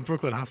 I'm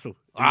Brooklyn Hustle.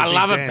 I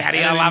love it,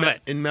 Paddy. I love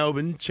it. In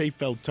Melbourne, Chief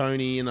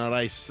Feltoni in a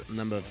race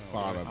number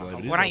 5, I believe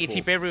it is. Why don't you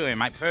tip everywhere,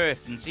 mate? Perth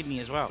and Sydney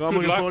as well. Well, I'm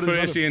Good looking luck forward to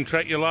for this SEN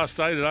Track. Your last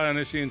day today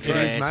on SEN Track.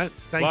 It is, mate.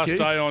 Thank Last you.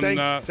 day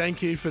on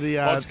Thank you for the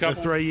Odds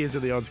Couple. 3 years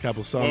of the Odds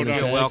Couple, Simon Well and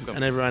done. Tags, Welcome.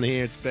 and everyone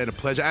here. It's been a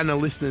pleasure, and the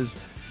listeners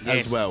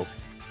Yes. as well.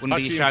 Wouldn't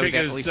be a Hutchie show and without the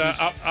Pickers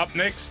listeners. up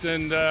next,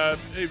 and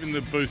even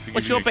the booth. to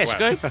What's give your you a best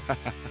clap. scoop?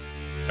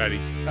 Paddy.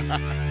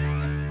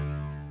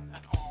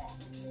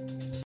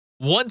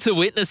 Want to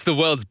witness the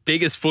world's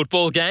biggest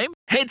football game?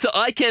 Head to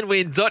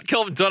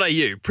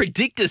iCanWin.com.au,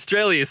 predict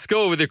Australia's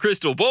score with a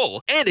crystal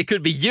ball, and it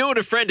could be you and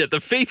a friend at the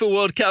FIFA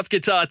World Cup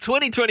Qatar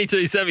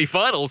 2022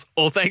 semi-finals,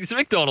 all thanks to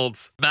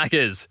McDonald's.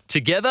 Maccas,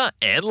 together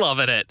and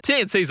loving it.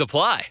 TNCs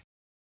apply.